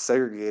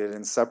segregated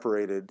and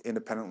separated,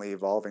 independently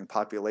evolving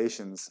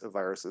populations of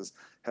viruses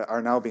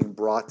are now being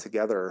brought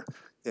together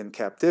in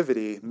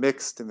captivity,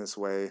 mixed in this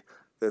way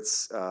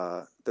that's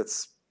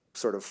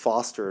sort of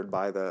fostered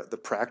by the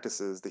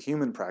practices, the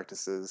human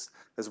practices,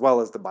 as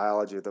well as the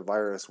biology of the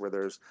virus, where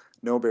there's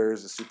no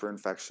barriers to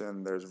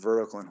superinfection, there's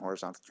vertical and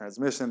horizontal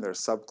transmission, there's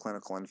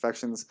subclinical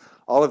infections.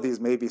 All of these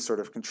may be sort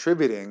of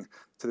contributing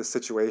to the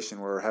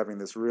situation where we're having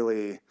this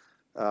really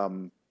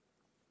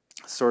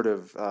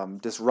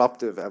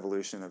disruptive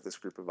evolution of this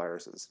group of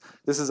viruses.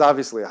 This is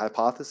obviously a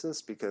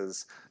hypothesis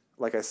because,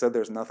 like I said,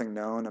 there's nothing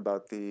known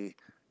about the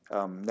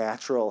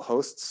natural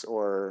hosts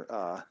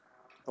or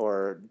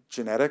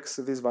genetics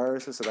of these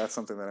viruses, so that's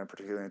something that I'm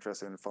particularly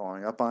interested in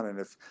following up on. And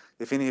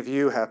if any of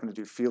you happen to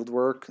do field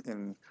work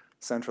in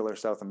Central or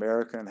South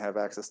America and have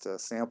access to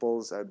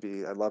samples, I'd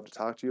love to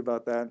talk to you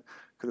about that,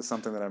 because it's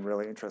something that I'm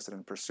really interested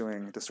in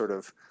pursuing to sort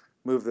of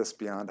move this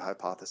beyond a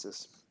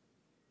hypothesis.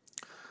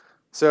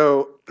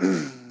 So,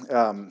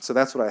 so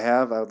that's what I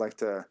have. I would like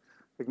to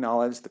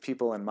acknowledge the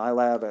people in my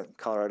lab at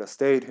Colorado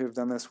State who've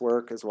done this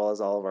work, as well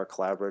as all of our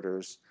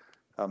collaborators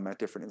at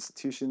different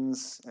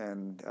institutions,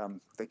 and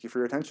thank you for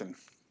your attention.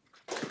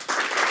 I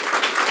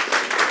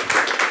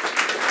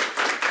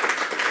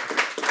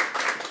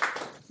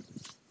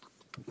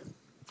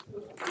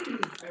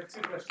have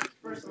two questions.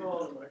 First of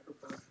all,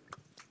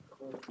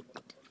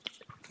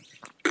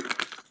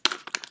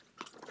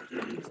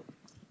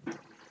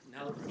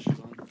 now the pressure's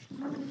on.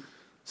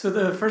 So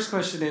the first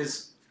question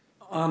is,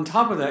 on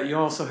top of that, you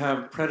also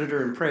have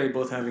predator and prey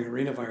both having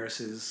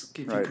arenaviruses. If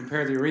you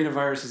compare the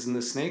arenaviruses in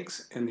the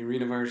snakes and the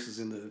arenaviruses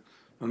in the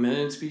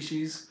mammalian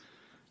species,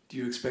 do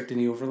you expect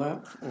any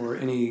overlap or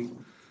any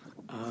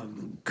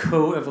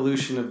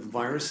co-evolution of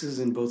viruses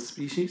in both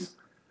species?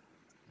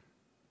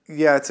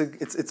 Yeah,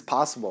 it's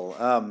possible.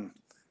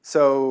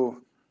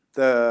 So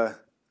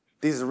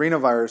these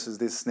arenaviruses,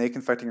 these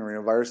snake-infecting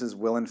arenaviruses,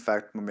 will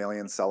infect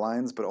mammalian cell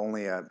lines, but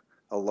only at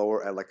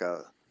like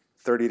a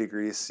 30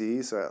 degrees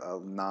C, so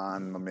a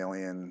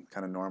non-mammalian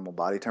kind of normal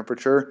body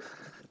temperature.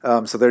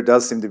 So there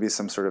does seem to be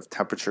some sort of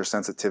temperature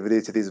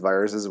sensitivity to these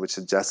viruses, which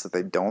suggests that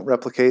they don't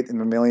replicate in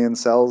mammalian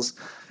cells.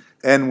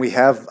 And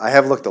I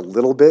have looked a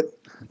little bit.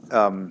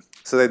 So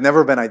they've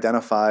never been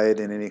identified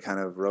in any kind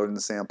of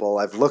rodent sample.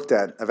 I've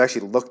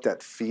actually looked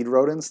at feed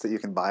rodents that you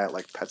can buy at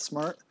like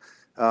PetSmart.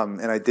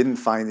 And I didn't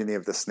find any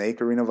of the snake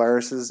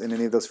arenaviruses in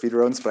any of those feed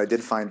rodents, but I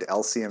did find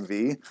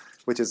LCMV,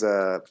 which is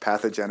a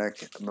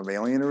pathogenic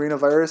mammalian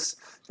arenavirus,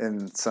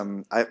 and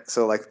so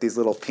like these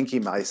little pinky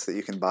mice that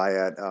you can buy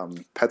at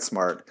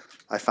PetSmart.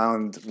 I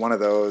found one of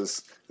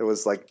those that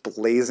was like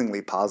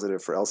blazingly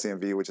positive for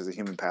LCMV, which is a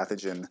human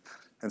pathogen,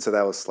 and so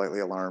that was slightly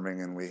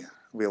alarming, and we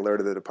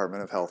alerted the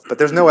Department of Health. But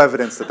there's no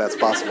evidence that that's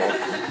possible.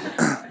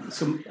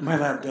 So my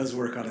lab does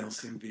work on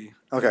LCMV.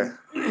 Okay.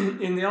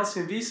 In the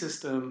LCMV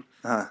system,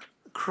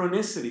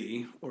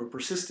 chronicity, or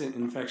persistent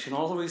infection,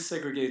 always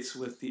segregates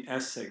with the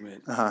S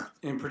segment,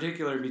 in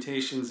particular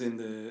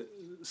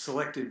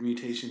selected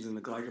mutations in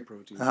the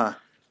glycoprotein.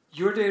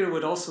 Your data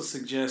would also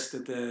suggest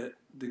that the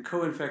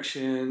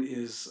co-infection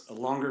is a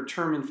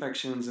longer-term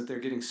infections, that they're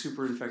getting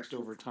super infected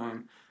over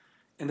time,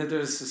 and that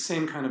there's the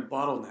same kind of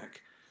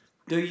bottleneck.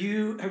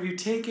 Have you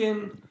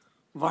taken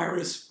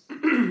virus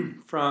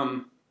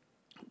from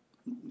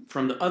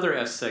the other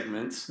S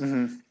segments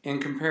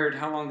and compared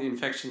how long the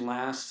infection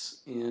lasts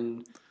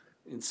in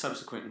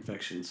subsequent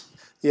infections?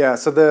 Yeah,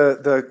 so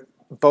the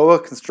boa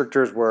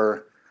constrictors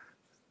were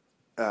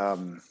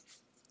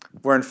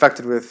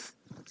infected with,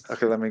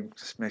 okay, let me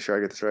just make sure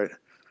I get this right.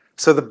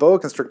 So the boa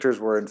constrictors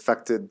were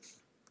infected,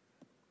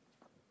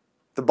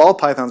 the ball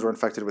pythons were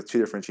infected with two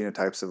different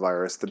genotypes of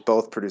virus that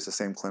both produce the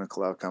same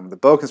clinical outcome. The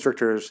boa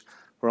constrictors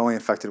were only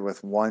infected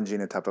with one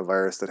genotype of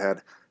virus that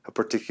had a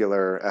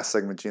particular S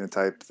segment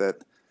genotype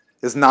that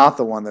is not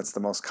the one that's the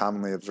most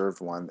commonly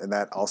observed one, and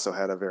that also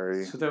had a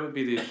very... So that would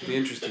be the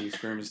interesting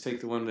experiment, is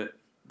take the one that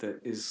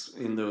is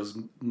in those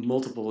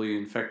multiply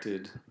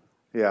infected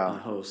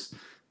hosts,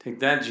 take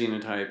that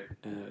genotype,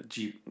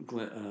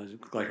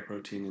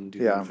 glycoprotein, and do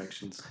the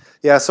infections.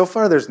 Yeah, so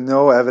far there's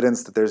no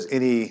evidence that there's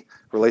any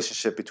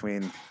relationship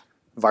between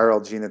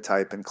viral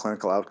genotype and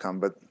clinical outcome,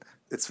 but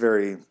it's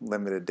very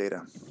limited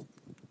data.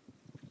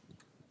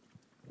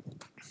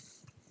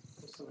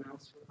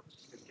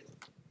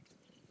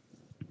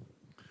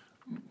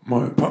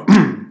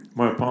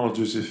 My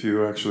apologies if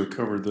you actually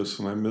covered this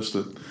and I missed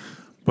it.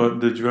 But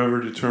did you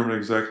ever determine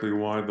exactly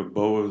why the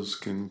boas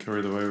can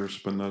carry the virus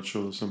but not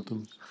show the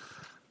symptoms?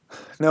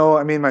 No,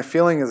 I mean, my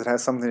feeling is it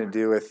has something to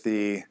do with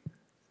the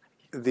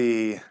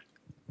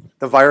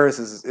virus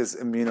is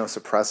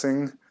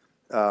immunosuppressing,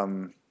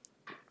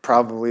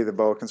 probably the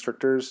boa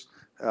constrictors,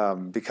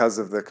 because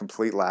of the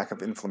complete lack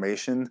of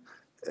inflammation.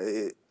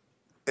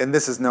 And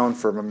this is known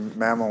for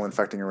mammal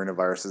infecting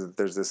arenaviruses, that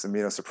there's this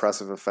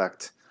immunosuppressive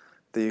effect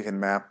that you can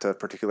map to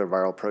particular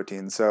viral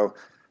proteins. So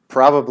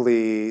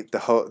probably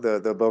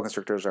the boa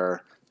constrictors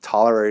are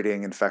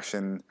tolerating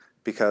infection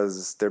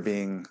because of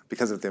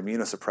the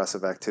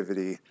immunosuppressive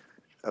activity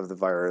of the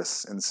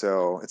virus. And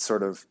so it's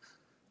sort of,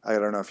 I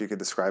don't know if you could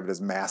describe it as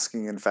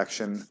masking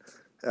infection.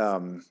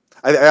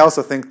 I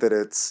also think that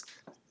it's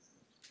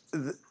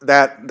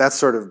that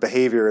sort of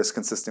behavior is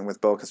consistent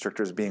with boa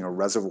constrictors being a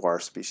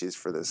reservoir species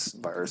for this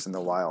virus in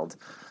the wild.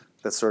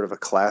 That's sort of a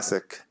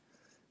classic,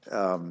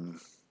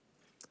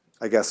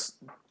 I guess,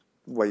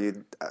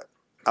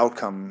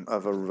 outcome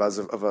of a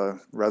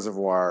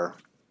reservoir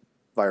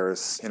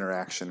virus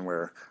interaction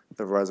where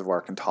the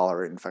reservoir can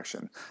tolerate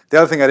infection. The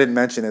other thing I didn't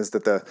mention is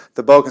that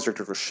the boa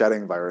constrictors were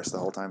shedding virus the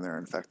whole time they were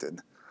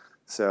infected.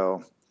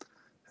 So,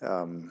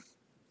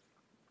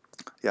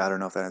 yeah, I don't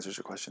know if that answers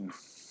your question.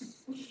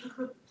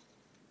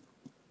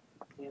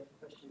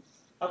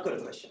 I've got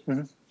a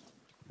question.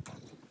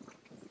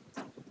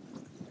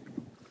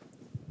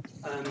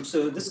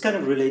 So this kind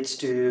of relates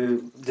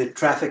to the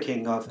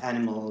trafficking of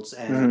animals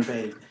and the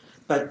trade.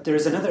 But there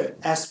is another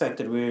aspect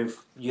that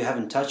you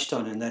haven't touched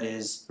on, and that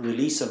is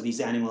release of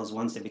these animals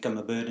once they become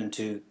a burden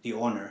to the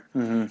owner.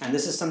 And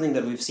this is something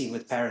that we've seen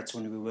with parrots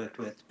when we worked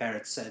with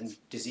parrots and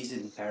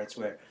diseases in parrots,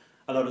 where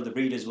a lot of the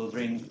breeders will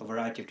bring a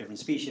variety of different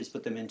species,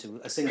 put them into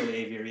a single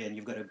aviary, and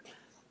you've got an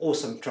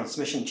awesome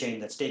transmission chain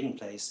that's taking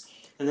place.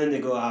 And then they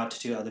go out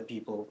to other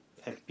people,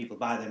 and people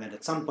buy them, and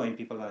at some point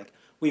people are like,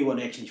 we want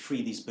to actually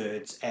free these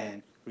birds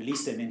and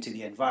release them into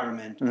the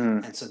environment.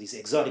 And so these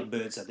exotic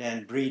birds are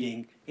then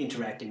breeding,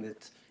 interacting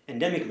with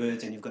endemic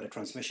birds, and you've got a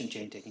transmission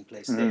chain taking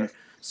place there.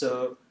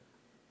 So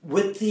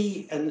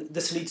and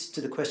this leads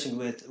to the question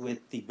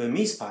with the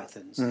Burmese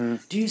pythons.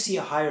 Do you see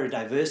a higher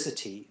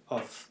diversity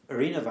of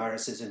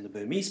arenaviruses in the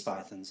Burmese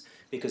pythons?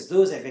 Because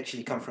those have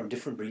actually come from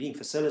different breeding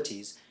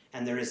facilities,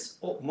 and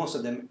most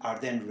of them are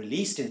then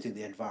released into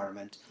the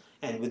environment.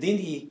 And within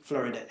the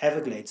Florida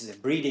Everglades, they're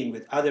breeding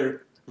with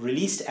other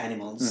released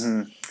animals.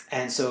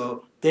 And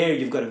so there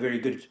you've got a very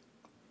good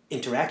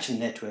interaction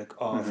network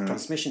of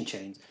transmission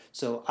chains.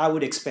 So I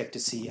would expect to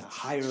see a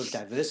higher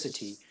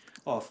diversity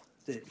of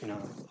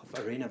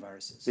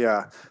arenaviruses.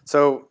 Yeah.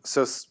 So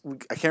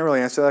I can't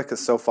really answer that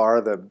because so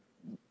far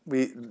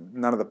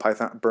none of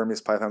the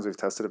Burmese pythons we've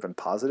tested have been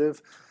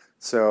positive.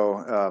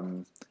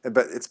 So,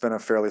 but it's been a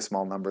fairly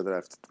small number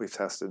that we've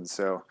tested.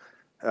 So,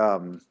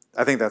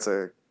 I think it's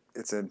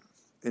an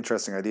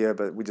interesting idea,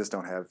 but we just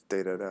don't have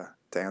data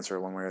to answer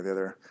it one way or the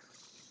other.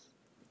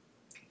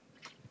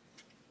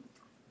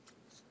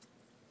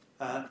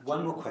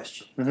 One more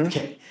question.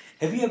 Okay.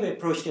 Have you ever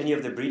approached any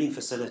of the breeding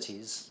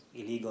facilities,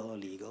 illegal or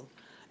legal,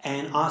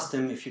 and asked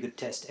them if you could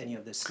test any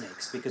of the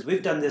snakes? Because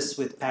we've done this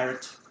with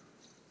parrots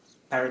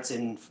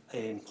in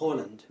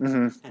Poland,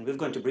 and we've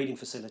gone to breeding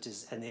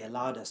facilities, and they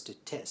allowed us to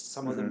test.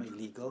 Some of them are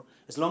illegal,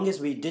 as long as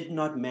we did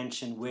not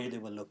mention where they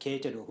were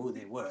located or who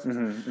they were.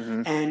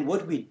 And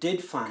what we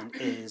did find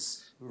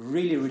is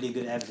really, really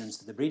good evidence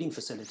that the breeding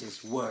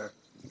facilities were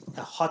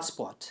a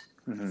hotspot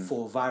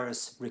for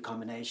virus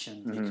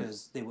recombination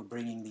because they were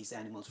bringing these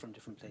animals from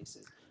different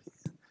places.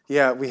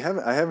 Yeah,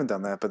 I haven't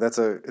done that, but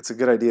it's a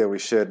good idea. We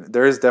should.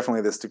 There is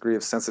definitely this degree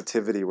of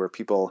sensitivity where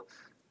people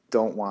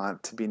don't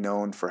want to be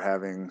known for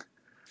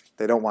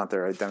they don't want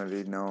their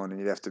identity known,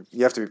 and you have to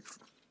be.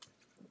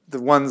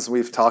 The ones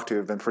we've talked to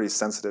have been pretty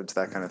sensitive to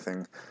that kind of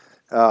thing.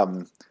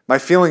 My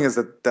feeling is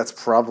that that's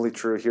probably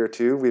true here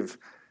too.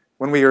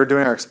 When we were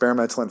doing our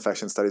experimental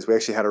infection studies, we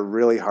actually had a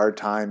really hard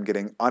time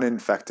getting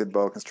uninfected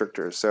boa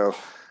constrictors. So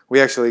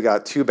we actually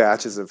got 2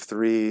 batches of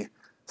 3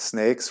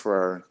 snakes for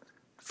our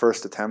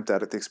first attempt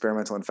at the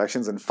experimental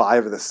infections, and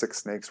 5 of the 6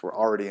 snakes were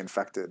already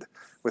infected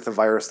with the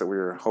virus that we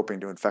were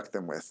hoping to infect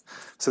them with.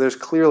 So there's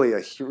clearly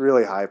a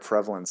really high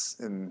prevalence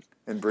in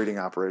breeding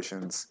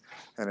operations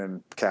and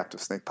in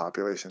captive snake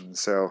populations.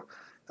 So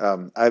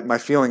my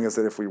feeling is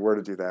that if we were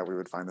to do that, we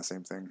would find the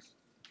same thing.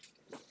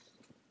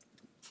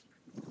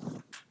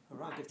 All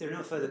right, if there are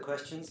no further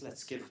questions,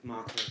 let's give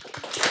Mark a...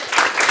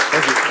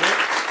 Thank you.